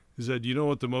 He said, "You know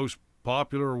what the most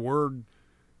popular word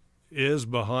is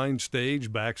backstage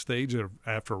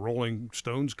after a Rolling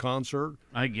Stones concert?"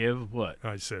 I give what?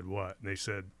 I said, what? And they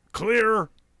said, clear.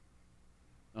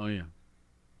 Oh, yeah.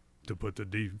 To put the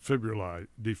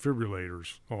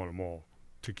defibrillators on them all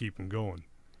to keep them going.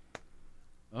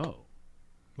 Oh.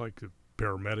 Like the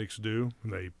paramedics do.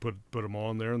 And they put them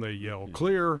on there and they yell,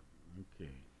 clear. Okay.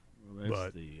 Well,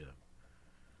 that's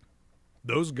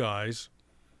those guys,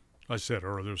 I said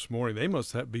earlier this morning, they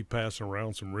must be passing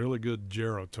around some really good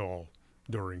Geritol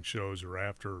during shows or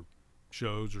after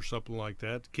shows or something like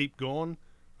that to keep going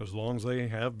as long as they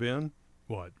have been,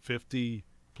 50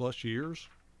 plus years?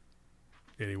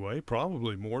 Anyway,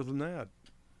 probably more than that.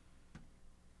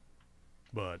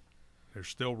 But they're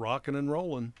still rocking and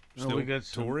rolling, still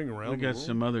touring around the world. We got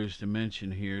some others to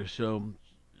mention here. So,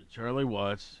 Charlie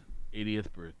Watts,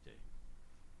 80th birthday.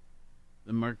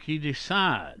 The Marquis de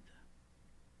Sade.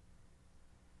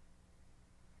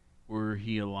 were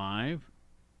he alive.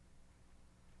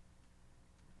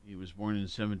 He was born in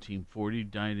 1740,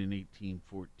 died in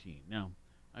 1814. Now,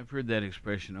 I've heard that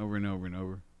expression over and over and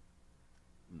over.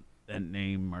 That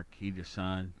name, Marquis de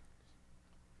Sade.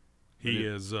 He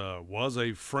was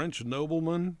a French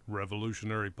nobleman,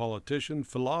 revolutionary politician,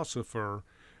 philosopher,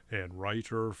 and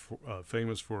writer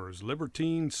famous for his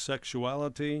libertine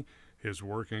sexuality. His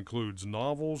work includes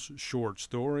novels, short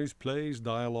stories, plays,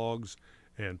 dialogues,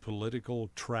 and political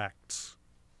tracts.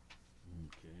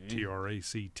 Okay.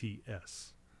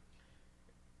 Tracts.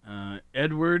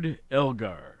 Edward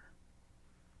Elgar,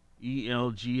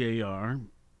 Elgar.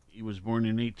 He was born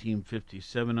in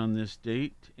 1857 on this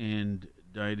date and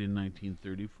died in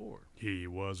 1934. He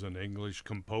was an English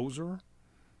composer,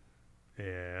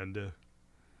 and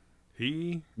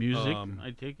he music.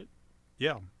 I take it.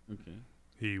 Yeah. Okay.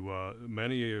 He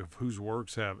many of whose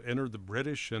works have entered the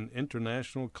British and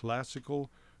international classical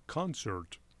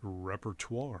concert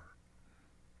repertoire.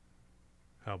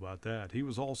 How about that? He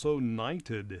was also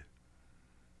knighted.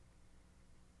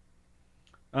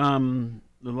 The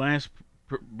last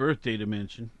birthday to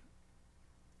mention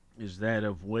is that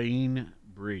of Wayne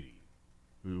Brady,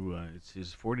 who it's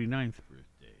his 49th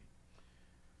birthday.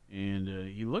 And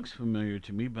he looks familiar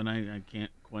to me, but I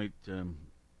can't quite...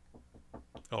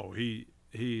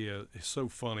 He is so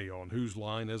funny on Whose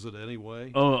Line Is It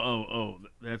Anyway? Oh,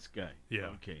 that's Guy. Yeah.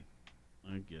 Okay,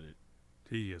 I get it.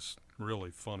 He is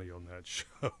really funny on that show.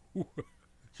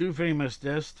 Two famous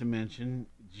deaths to mention: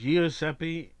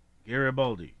 Giuseppe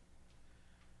Garibaldi,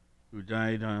 who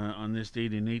died on this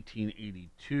date in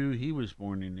 1882. He was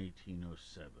born in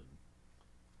 1807.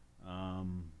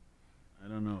 I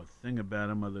don't know a thing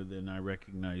about him other than I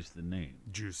recognize the name.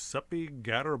 Giuseppe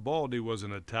Garibaldi was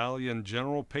an Italian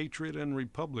general, patriot, and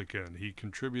Republican. He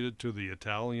contributed to the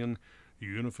Italian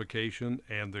unification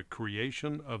and the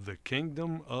creation of the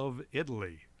Kingdom of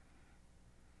Italy.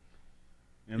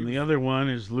 And the other one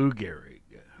is Lou Gehrig,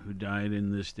 who died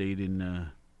in this date in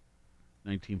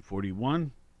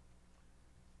 1941.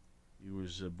 He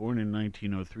was born in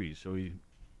 1903, so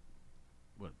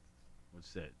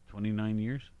what's that, 29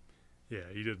 years? Yeah,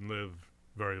 he didn't live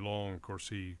very long. Of course,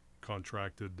 he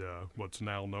contracted what's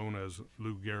now known as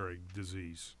Lou Gehrig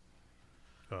disease.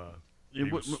 He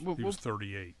was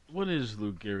 38. What is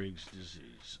Lou Gehrig's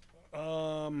disease?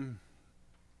 I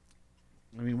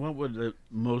mean, what would it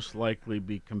most likely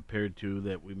be compared to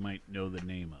that we might know the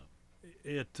name of?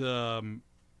 It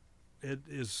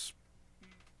is,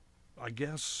 I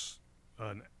guess,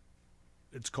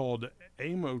 it's called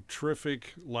amyotrophic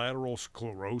lateral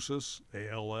sclerosis,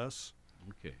 ALS.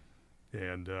 Okay.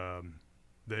 And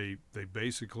they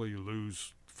basically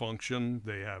lose function.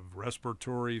 They have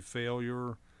respiratory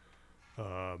failure.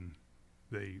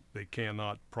 They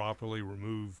cannot properly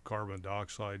remove carbon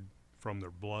dioxide from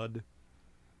their blood.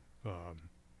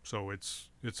 So it's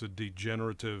a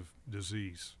degenerative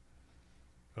disease,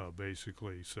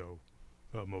 basically. So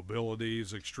mobility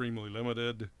is extremely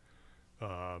limited.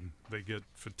 They get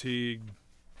fatigued,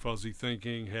 fuzzy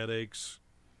thinking, headaches,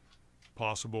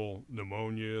 possible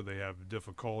pneumonia. They have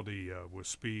difficulty with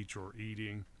speech or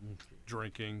eating,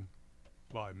 drinking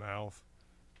by mouth.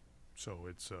 So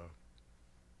it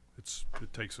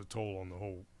takes a toll on the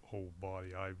whole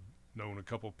body. I've known a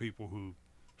couple people who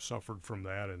suffered from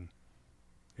that, and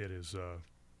it is a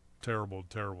terrible,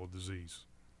 terrible disease.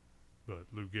 But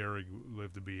Lou Gehrig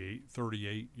lived to be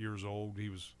 38 years old. He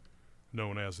was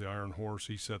known as the Iron Horse.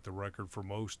 He set the record for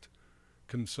most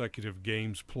consecutive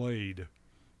games played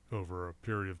over a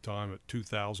period of time at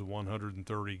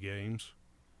 2,130 games.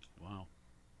 Wow.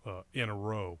 In a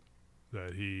row,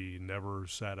 that he never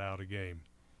sat out a game.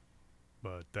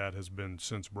 But that has been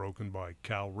since broken by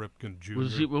Cal Ripken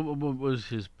Jr. What was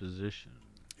his position?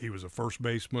 He was a first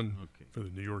baseman for the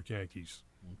New York Yankees.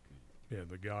 Okay. And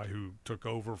the guy who took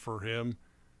over for him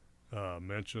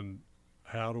mentioned,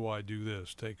 how do I do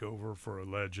this? Take over for a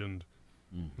legend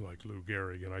like Lou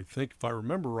Gehrig. And I think, if I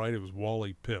remember right, it was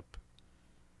Wally Pipp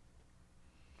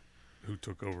who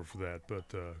took over for that.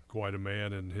 But quite a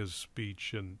man. In his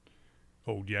speech in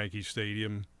old Yankee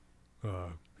Stadium,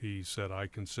 he said, I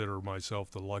consider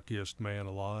myself the luckiest man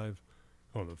alive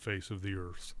on the face of the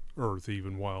earth,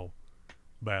 even while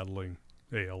battling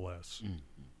ALS.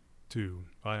 Too.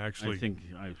 I think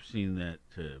I've seen that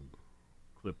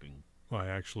clipping. I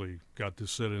actually got to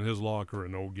sit in his locker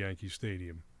in old Yankee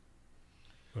Stadium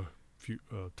a few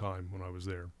time when I was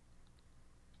there.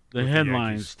 The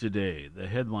headlines today.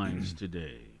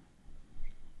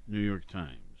 New York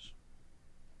Times.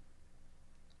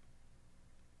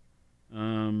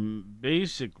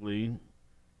 Basically,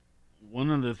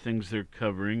 one of the things they're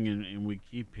covering, and we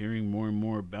keep hearing more and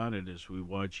more about it as we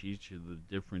watch each of the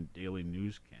different daily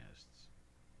newscasts,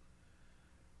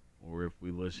 or if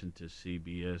we listen to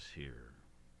CBS here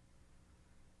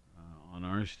on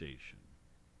our station.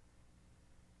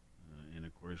 And,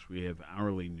 of course, we have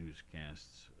hourly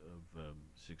newscasts of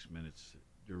 6 minutes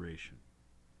duration.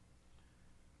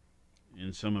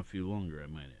 And some a few longer, I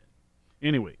might add.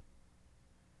 Anyway,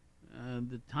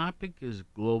 the topic is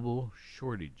global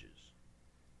shortages.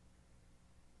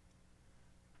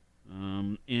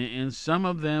 And some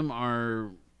of them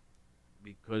are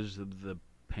because of the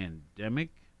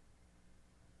pandemic.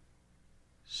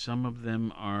 Some of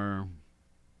them are,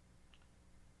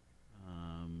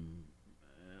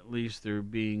 at least they're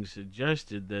being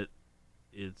suggested that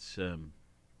it's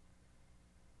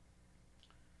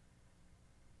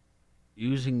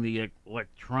using the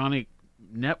electronic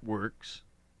networks.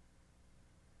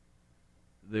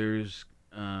 There's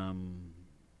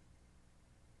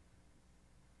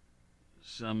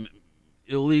some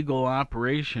illegal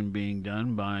operation being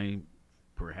done by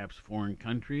perhaps foreign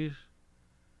countries.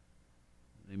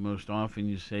 They most often,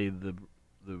 you say, the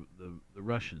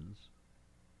Russians.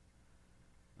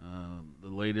 The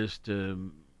latest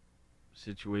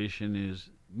situation is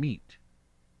meat.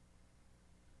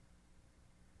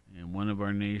 And one of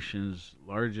our nation's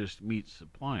largest meat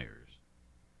suppliers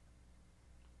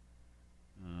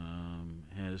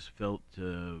has felt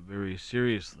very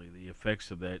seriously the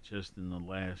effects of that just in the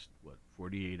last,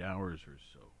 48 hours or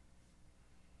so.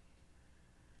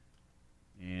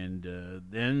 And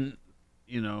then,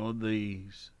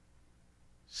 these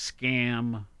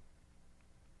scam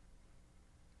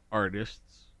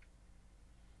artists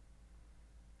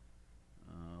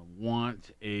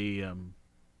want they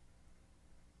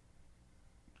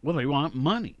want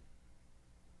money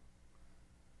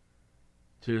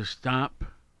to stop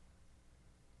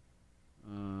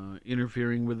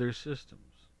interfering with their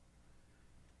systems.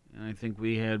 And I think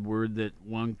we had word that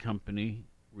one company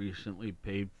recently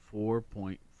paid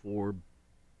 $4.4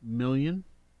 million,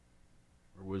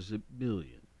 or was it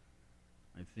billion?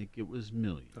 I think it was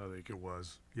million. I think it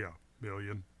was,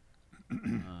 million.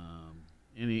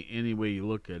 Any way you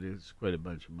look at it, it's quite a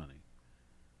bunch of money.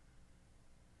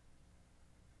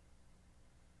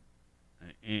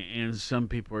 And some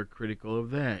people are critical of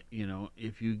that.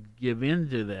 If you give in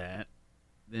to that,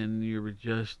 then you're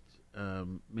just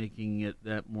making it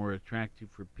that more attractive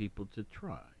for people to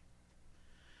try.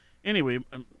 Anyway,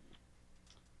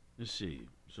 let's see.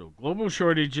 So global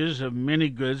shortages of many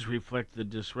goods reflect the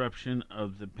disruption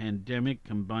of the pandemic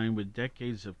combined with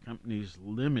decades of companies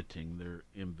limiting their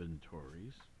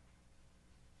inventories.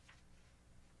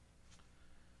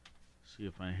 See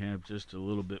if I have just a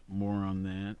little bit more on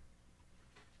that.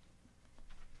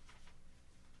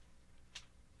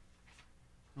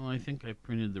 Oh, I think I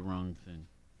printed the wrong thing.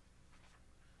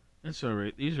 That's all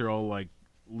right. These are all like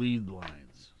lead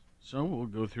lines. So we'll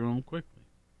go through them quickly.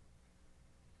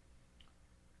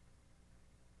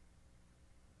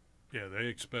 Yeah, they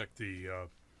expect the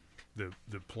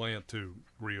plant to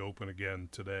reopen again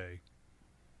today.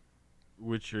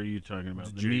 Which are you talking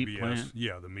about? The JBS, meat plant?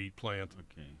 Yeah, the meat plant.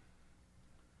 Okay.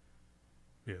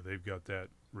 Yeah, they've got that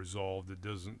resolved. It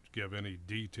doesn't give any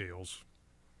details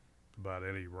about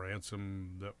any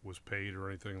ransom that was paid or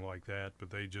anything like that, but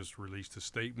they just released a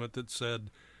statement that said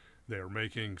they're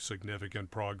making significant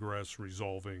progress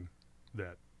resolving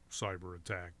that cyber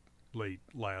attack late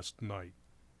last night.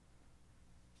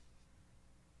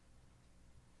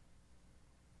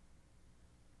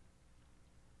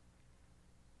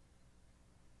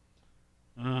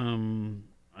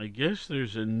 I guess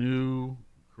there's a new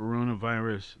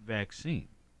coronavirus vaccine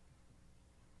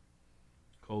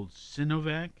called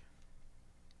Sinovac.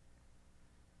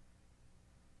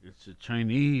 It's a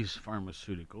Chinese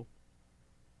pharmaceutical.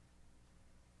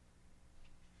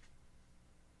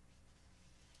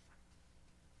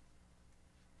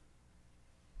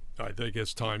 I think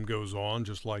as time goes on,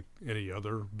 just like any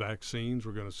other vaccines,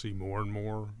 we're going to see more and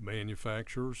more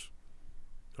manufacturers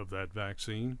of that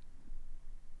vaccine.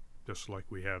 Just like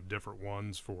we have different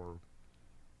ones for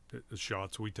the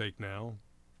shots we take now,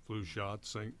 flu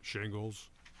shots, shingles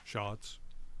shots.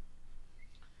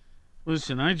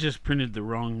 Listen, I just printed the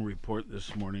wrong report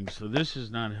this morning, so this is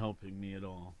not helping me at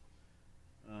all.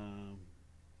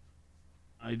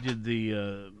 I did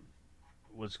the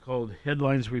what's called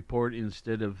headlines report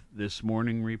instead of this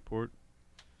morning report,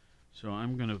 so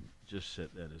I'm going to just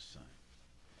set that aside.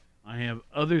 I have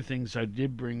other things I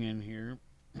did bring in here.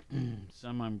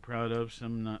 Some I'm proud of,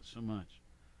 some not so much.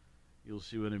 You'll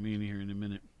see what I mean here in a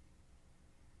minute.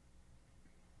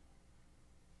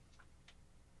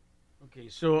 Okay,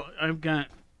 so I've got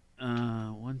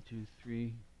 1, 2,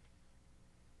 3.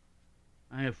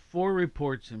 I have 4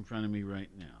 reports in front of me right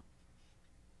now.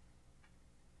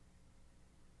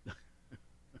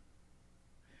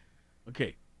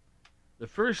 Okay. The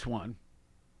first one,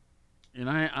 and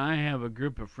I have a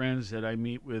group of friends that I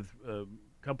meet with a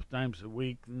couple times a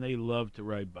week, and they love to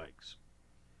ride bikes.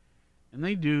 And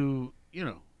they do,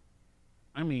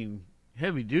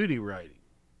 heavy-duty riding.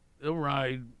 They'll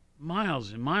ride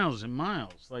miles and miles and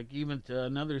miles, like even to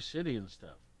another city and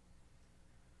stuff.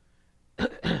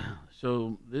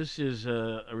 So this is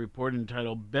a report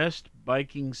entitled Best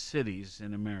Biking Cities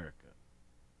in America.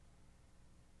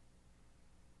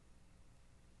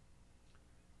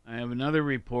 I have another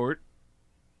report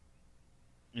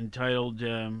entitled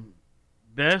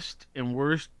Best and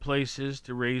Worst Places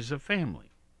to Raise a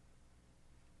Family.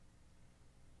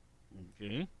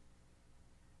 Okay.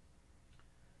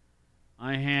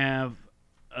 I have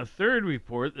a third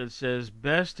report that says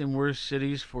Best and Worst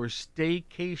Cities for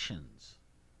Staycations.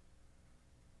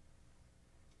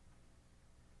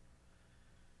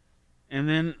 And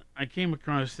then I came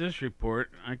across this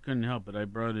report. I couldn't help it. I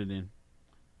brought it in.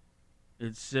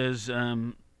 It says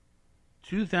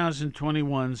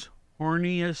 2021's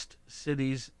horniest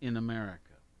cities in America.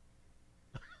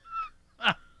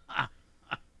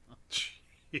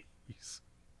 Jeez.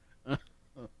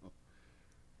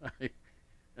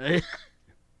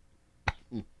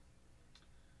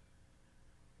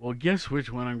 Well, guess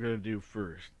which one I'm going to do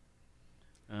first.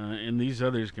 And these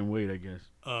others can wait, I guess.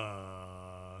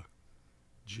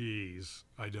 Jeez,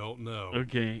 I don't know.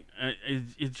 Okay, I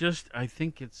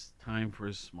think it's time for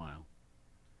a smile.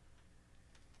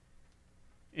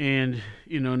 And,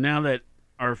 now that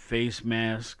our face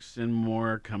masks and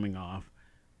more are coming off,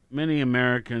 many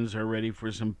Americans are ready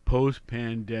for some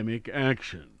post-pandemic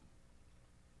action.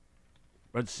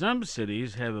 But some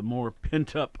cities have a more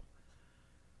pent-up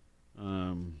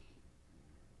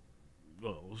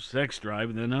sex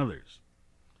drive than others.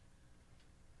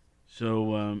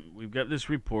 So we've got this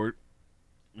report,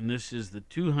 and this is the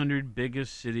 200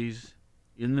 biggest cities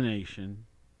in the nation,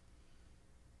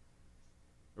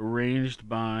 arranged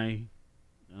by,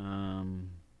 9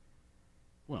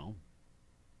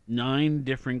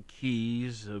 different key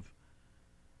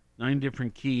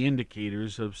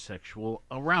indicators of sexual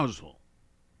arousal.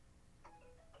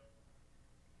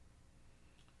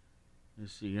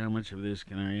 Let's see, how much of this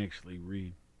can I actually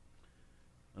read?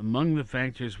 Among the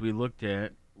factors we looked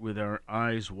at with our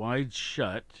eyes wide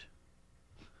shut,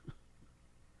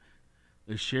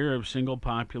 the share of single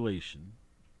population,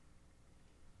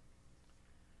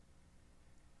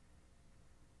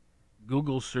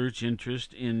 Google search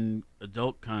interest in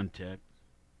adult content.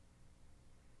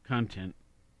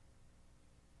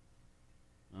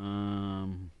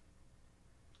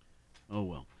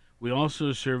 We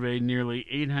also surveyed nearly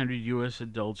 800 U.S.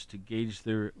 adults to gauge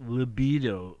their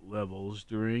libido levels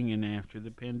during and after the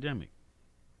pandemic.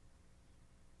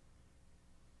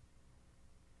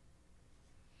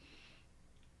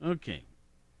 Okay.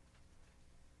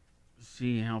 Let's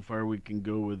see how far we can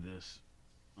go with this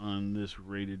on this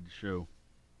rated show.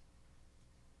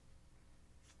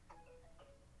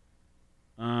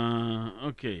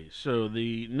 Okay, so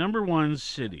the number 1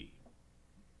 city,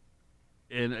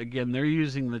 and again, they're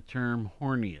using the term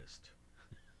horniest.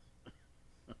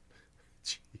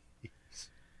 Jeez.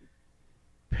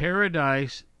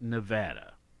 Paradise,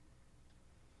 Nevada.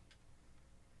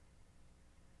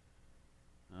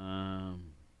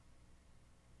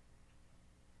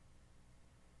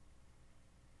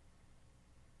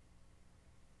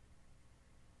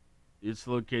 It's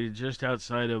located just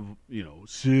outside of,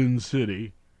 Sin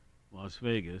City, Las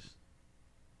Vegas.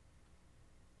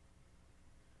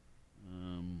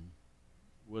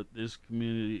 What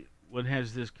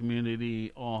has this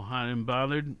community all hot and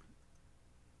bothered?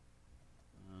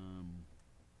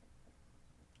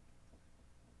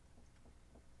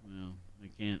 I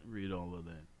can't read all of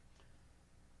that.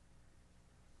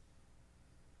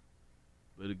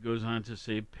 But it goes on to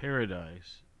say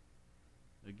Paradise,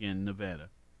 again, Nevada,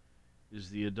 is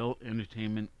the adult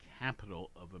entertainment capital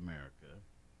of America.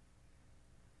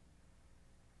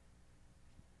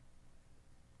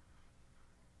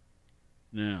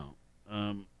 Now,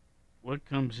 what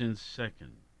comes in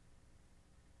second?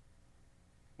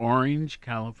 Orange,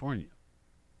 California.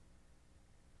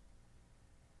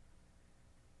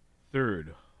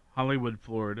 Third, Hollywood,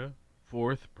 Florida.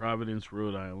 Fourth, Providence,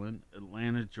 Rhode Island.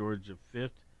 Atlanta, Georgia, 5th.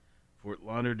 Fort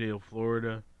Lauderdale,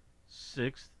 Florida,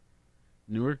 6th.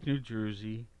 Newark, New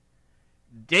Jersey.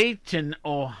 Dayton,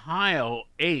 Ohio,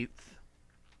 8th.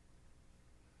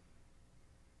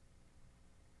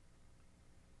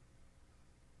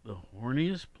 The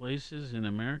horniest places in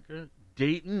America.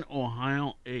 Dayton,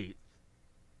 Ohio, 8th.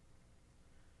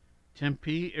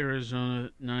 Tempe,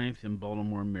 Arizona, 9th. And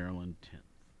Baltimore, Maryland, 10th.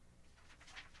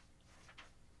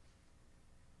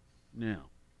 Now,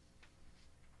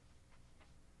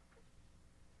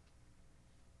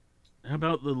 how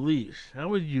about the least? How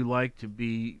would you like to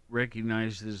be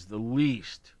recognized as the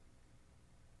least?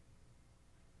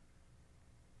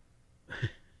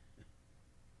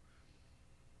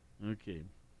 Okay,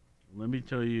 let me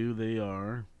tell you, they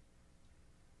are.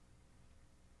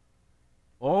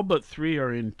 All but 3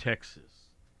 are in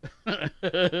Texas.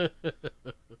 I'm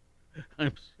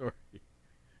sorry.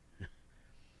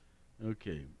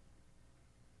 Okay.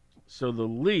 So the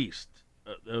least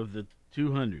of the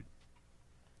 200,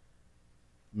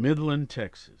 Midland,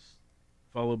 Texas,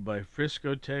 followed by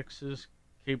Frisco, Texas,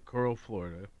 Cape Coral,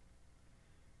 Florida,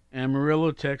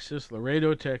 Amarillo, Texas,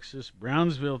 Laredo, Texas,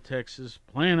 Brownsville, Texas,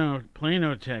 Plano,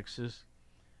 Texas,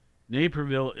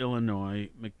 Naperville, Illinois,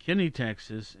 McKinney,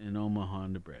 Texas, and Omaha,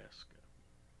 Nebraska.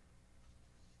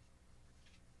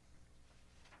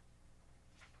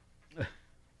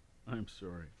 I'm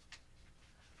sorry.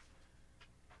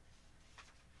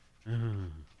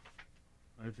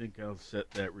 I think I'll set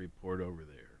that report over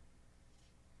there.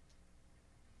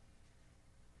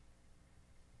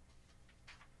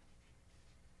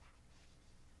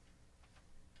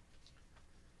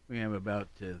 We have about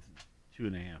 2.5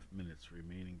 minutes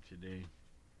remaining today.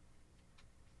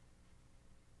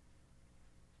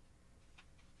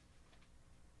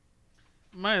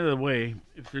 By the way,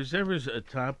 if there's ever a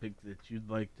topic that you'd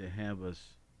like to have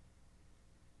us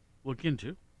look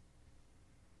into,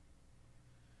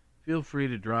 feel free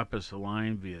to drop us a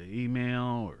line via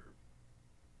email or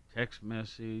text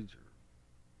message or,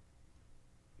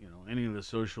 any of the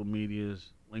social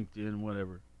medias, LinkedIn,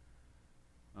 whatever.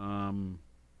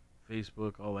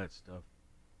 Facebook, all that stuff.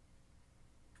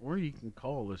 Or you can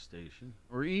call the station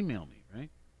or email me, right?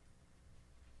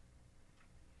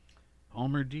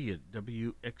 Palmer D at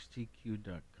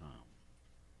WXTQ.com.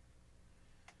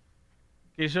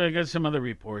 Okay, so I got some other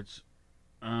reports.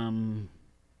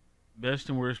 Best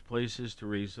and worst places to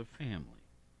raise a family.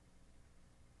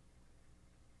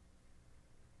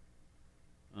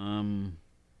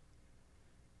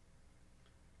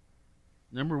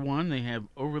 Number 1, they have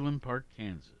Overland Park,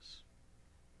 Kansas.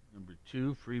 Number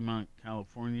 2, Fremont,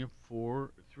 California.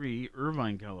 3,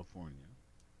 Irvine, California.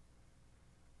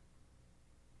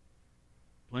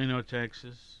 Plano,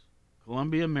 Texas.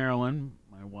 Columbia, Maryland.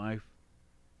 My wife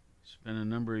spent a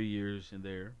number of years in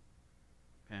there.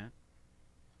 Pat.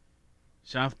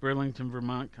 South Burlington,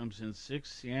 Vermont comes in 6th.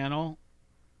 Seattle,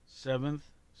 7th.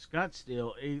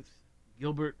 Scottsdale, 8th.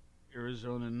 Gilbert,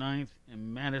 Arizona, 9th.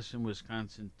 And Madison,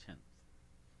 Wisconsin, 10th.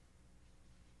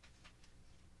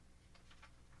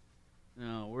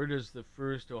 Now, where does the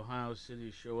first Ohio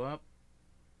city show up?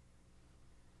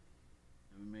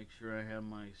 Let me make sure I have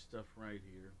my stuff right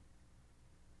here.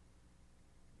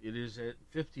 It is at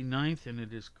 59th, and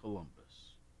it is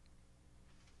Columbus.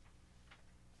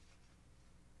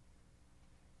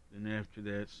 Then after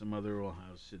that, some other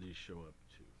Ohio cities show up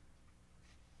too.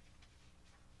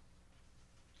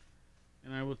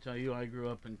 And I will tell you, I grew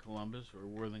up in Columbus or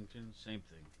Worthington, same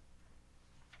thing.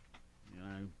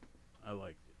 And I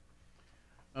liked it.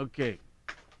 Okay,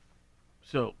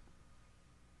 so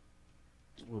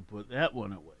we'll put that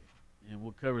one away, and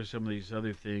we'll cover some of these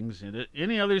other things. And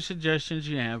any other suggestions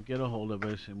you have, get a hold of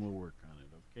us, and we'll work on it,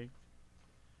 okay?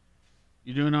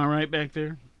 You doing all right back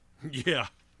there? Yeah.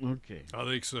 Okay. I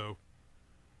think so.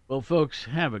 Well, folks,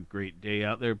 have a great day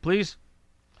out there, please.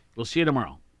 We'll see you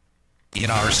tomorrow. In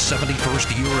our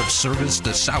 71st year of service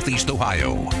to Southeast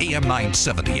Ohio, AM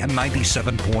 970 and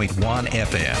 97.1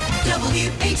 FM.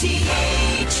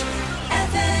 WATH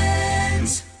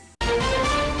Athens.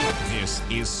 This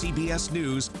is CBS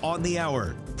News on the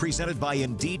Hour, presented by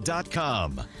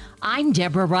Indeed.com. I'm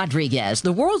Deborah Rodriguez.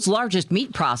 The world's largest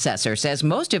meat processor says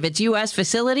most of its U.S.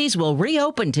 facilities will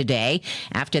reopen today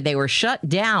after they were shut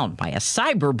down by a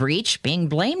cyber breach being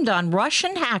blamed on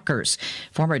Russian hackers.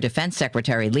 Former Defense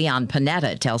Secretary Leon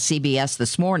Panetta tells CBS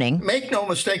This Morning. Make no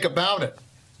mistake about it.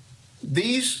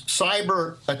 These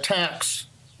cyber attacks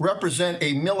represent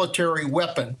a military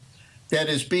weapon that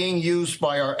is being used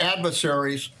by our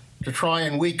adversaries to try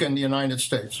and weaken the United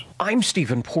States. I'm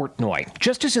Stephen Portnoy.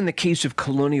 Just as in the case of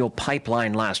Colonial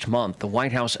Pipeline last month, the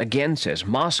White House again says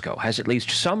Moscow has at least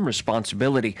some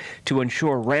responsibility to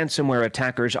ensure ransomware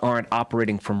attackers aren't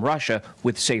operating from Russia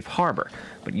with safe harbor.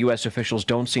 but U.S. officials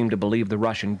don't seem to believe the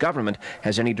Russian government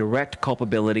has any direct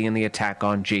culpability in the attack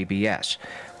on JBS.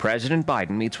 President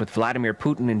Biden meets with Vladimir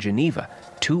Putin in Geneva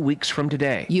 2 weeks from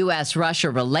today.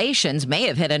 U.S.-Russia relations may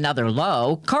have hit another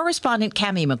low. Correspondent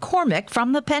Cami McCormick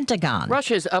from the Pentagon.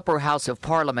 Russia's upper house of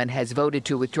parliament has voted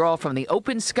to withdraw from the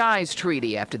Open Skies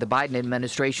Treaty after the Biden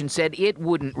administration said it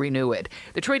wouldn't renew it.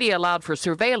 The treaty allowed for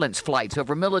surveillance flights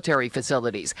over military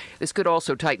facilities. This could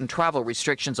also tighten travel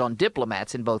restrictions on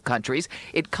diplomats in both countries.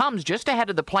 It comes just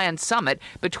ahead of the planned summit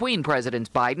between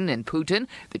Presidents Biden and Putin.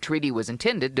 The treaty was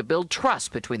intended to build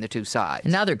trust between the two sides.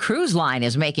 Another cruise line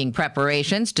is making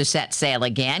preparations to set sail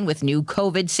again with new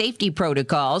COVID safety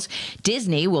protocols.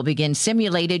 Disney will begin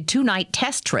simulated 2-night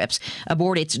test trips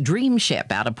aboard its Dream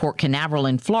Ship out of Port Canaveral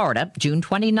in Florida, June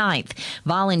 29th.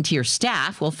 Volunteer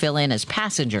staff will fill in as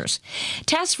passengers.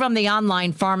 Tests from the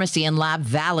online pharmacy and lab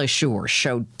Valisure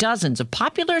show dozens of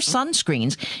popular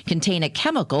sunscreens contain a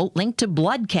chemical linked to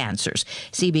blood cancers.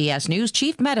 CBS News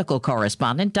Chief Medical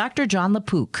Correspondent Dr. John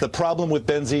LaPook. The problem with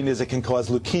benzene is it can cause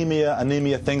leukemia,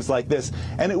 anemia, things like this.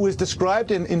 And it was described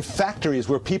in factories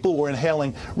where people were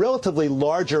inhaling relatively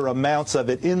larger amounts of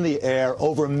it in the air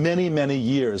over many, many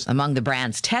years. Among the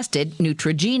brands tested,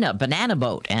 Neutrogena, Banana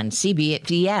Boat, and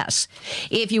CBS.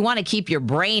 If you want to keep your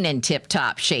brain in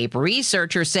tip-top shape,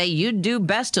 researchers say you'd do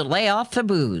best to lay off the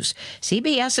booze.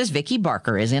 CBS's Vicky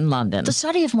Barker is in London. The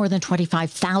study of more than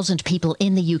 25,000 people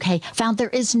in the UK found there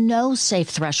is no safe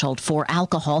threshold for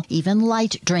alcohol. Even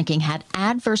light drinking had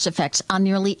adverse effects on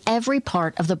nearly every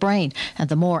part of the brain. And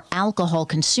the more alcohol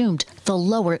consumed, the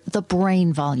lower the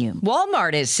brain volume.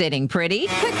 Walmart is sitting pretty.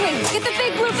 Quickly, get the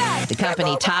big blue bag. The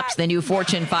company tops the new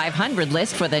Fortune 500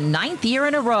 list for the 9th year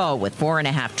in a row with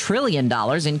 $4.5 trillion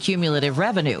in cumulative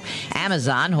revenue.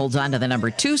 Amazon holds on to the number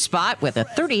 2 spot with a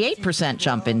 38%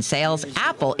 jump in sales.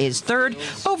 Apple is third.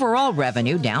 Overall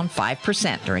revenue down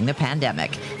 5% during the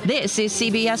pandemic. This is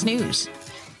CBS News.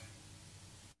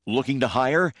 Looking to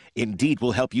hire? Indeed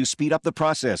will help you speed up the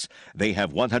process. They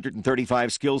have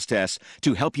 135 skills tests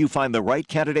to help you find the right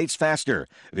candidates faster.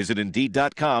 Visit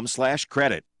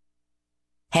Indeed.com/credit.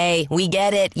 Hey, we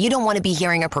get it. You don't want to be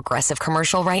hearing a Progressive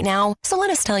commercial right now, so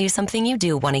let us tell you something you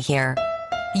do want to hear.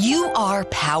 You are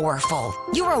powerful.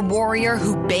 You're a warrior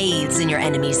who bathes in your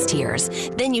enemy's tears.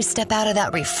 Then you step out of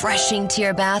that refreshing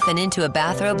tear bath and into a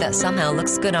bathrobe that somehow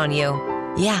looks good on you.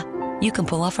 Yeah, you can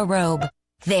pull off a robe.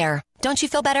 There. Don't you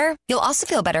feel better? You'll also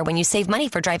feel better when you save money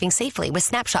for driving safely with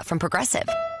Snapshot from Progressive.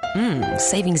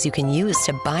 Savings you can use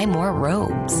to buy more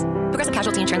robes. Progressive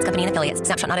Casualty Insurance Company and Affiliates.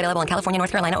 Snapshot not available in California,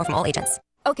 North Carolina, or from all agents.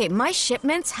 Okay, my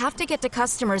shipments have to get to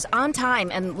customers on time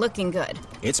and looking good.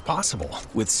 It's possible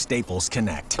with Staples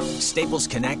Connect. Staples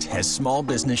Connect has small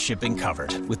business shipping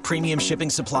covered with premium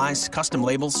shipping supplies, custom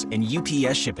labels, and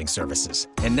UPS shipping services.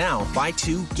 And now, buy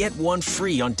 2, get 1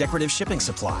 free on decorative shipping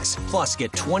supplies. Plus,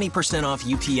 get 20% off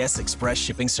UPS Express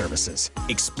shipping services.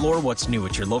 Explore what's new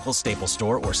at your local Staples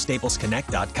store or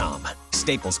staplesconnect.com.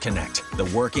 Staples Connect, the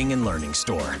working and learning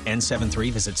store. N73,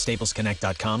 visit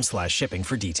staplesconnect.com/shipping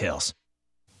for details.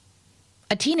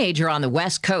 A teenager on the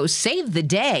West Coast saved the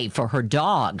day for her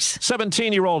dogs.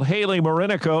 17-year-old Haley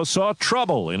Marinico saw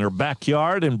trouble in her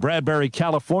backyard in Bradbury,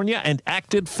 California, and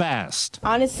acted fast.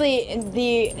 Honestly,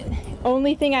 the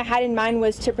only thing I had in mind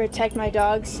was to protect my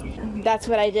dogs. That's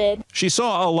what I did. She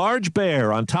saw a large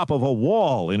bear on top of a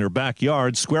wall in her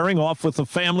backyard squaring off with the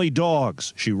family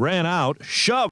dogs. She ran out, shoved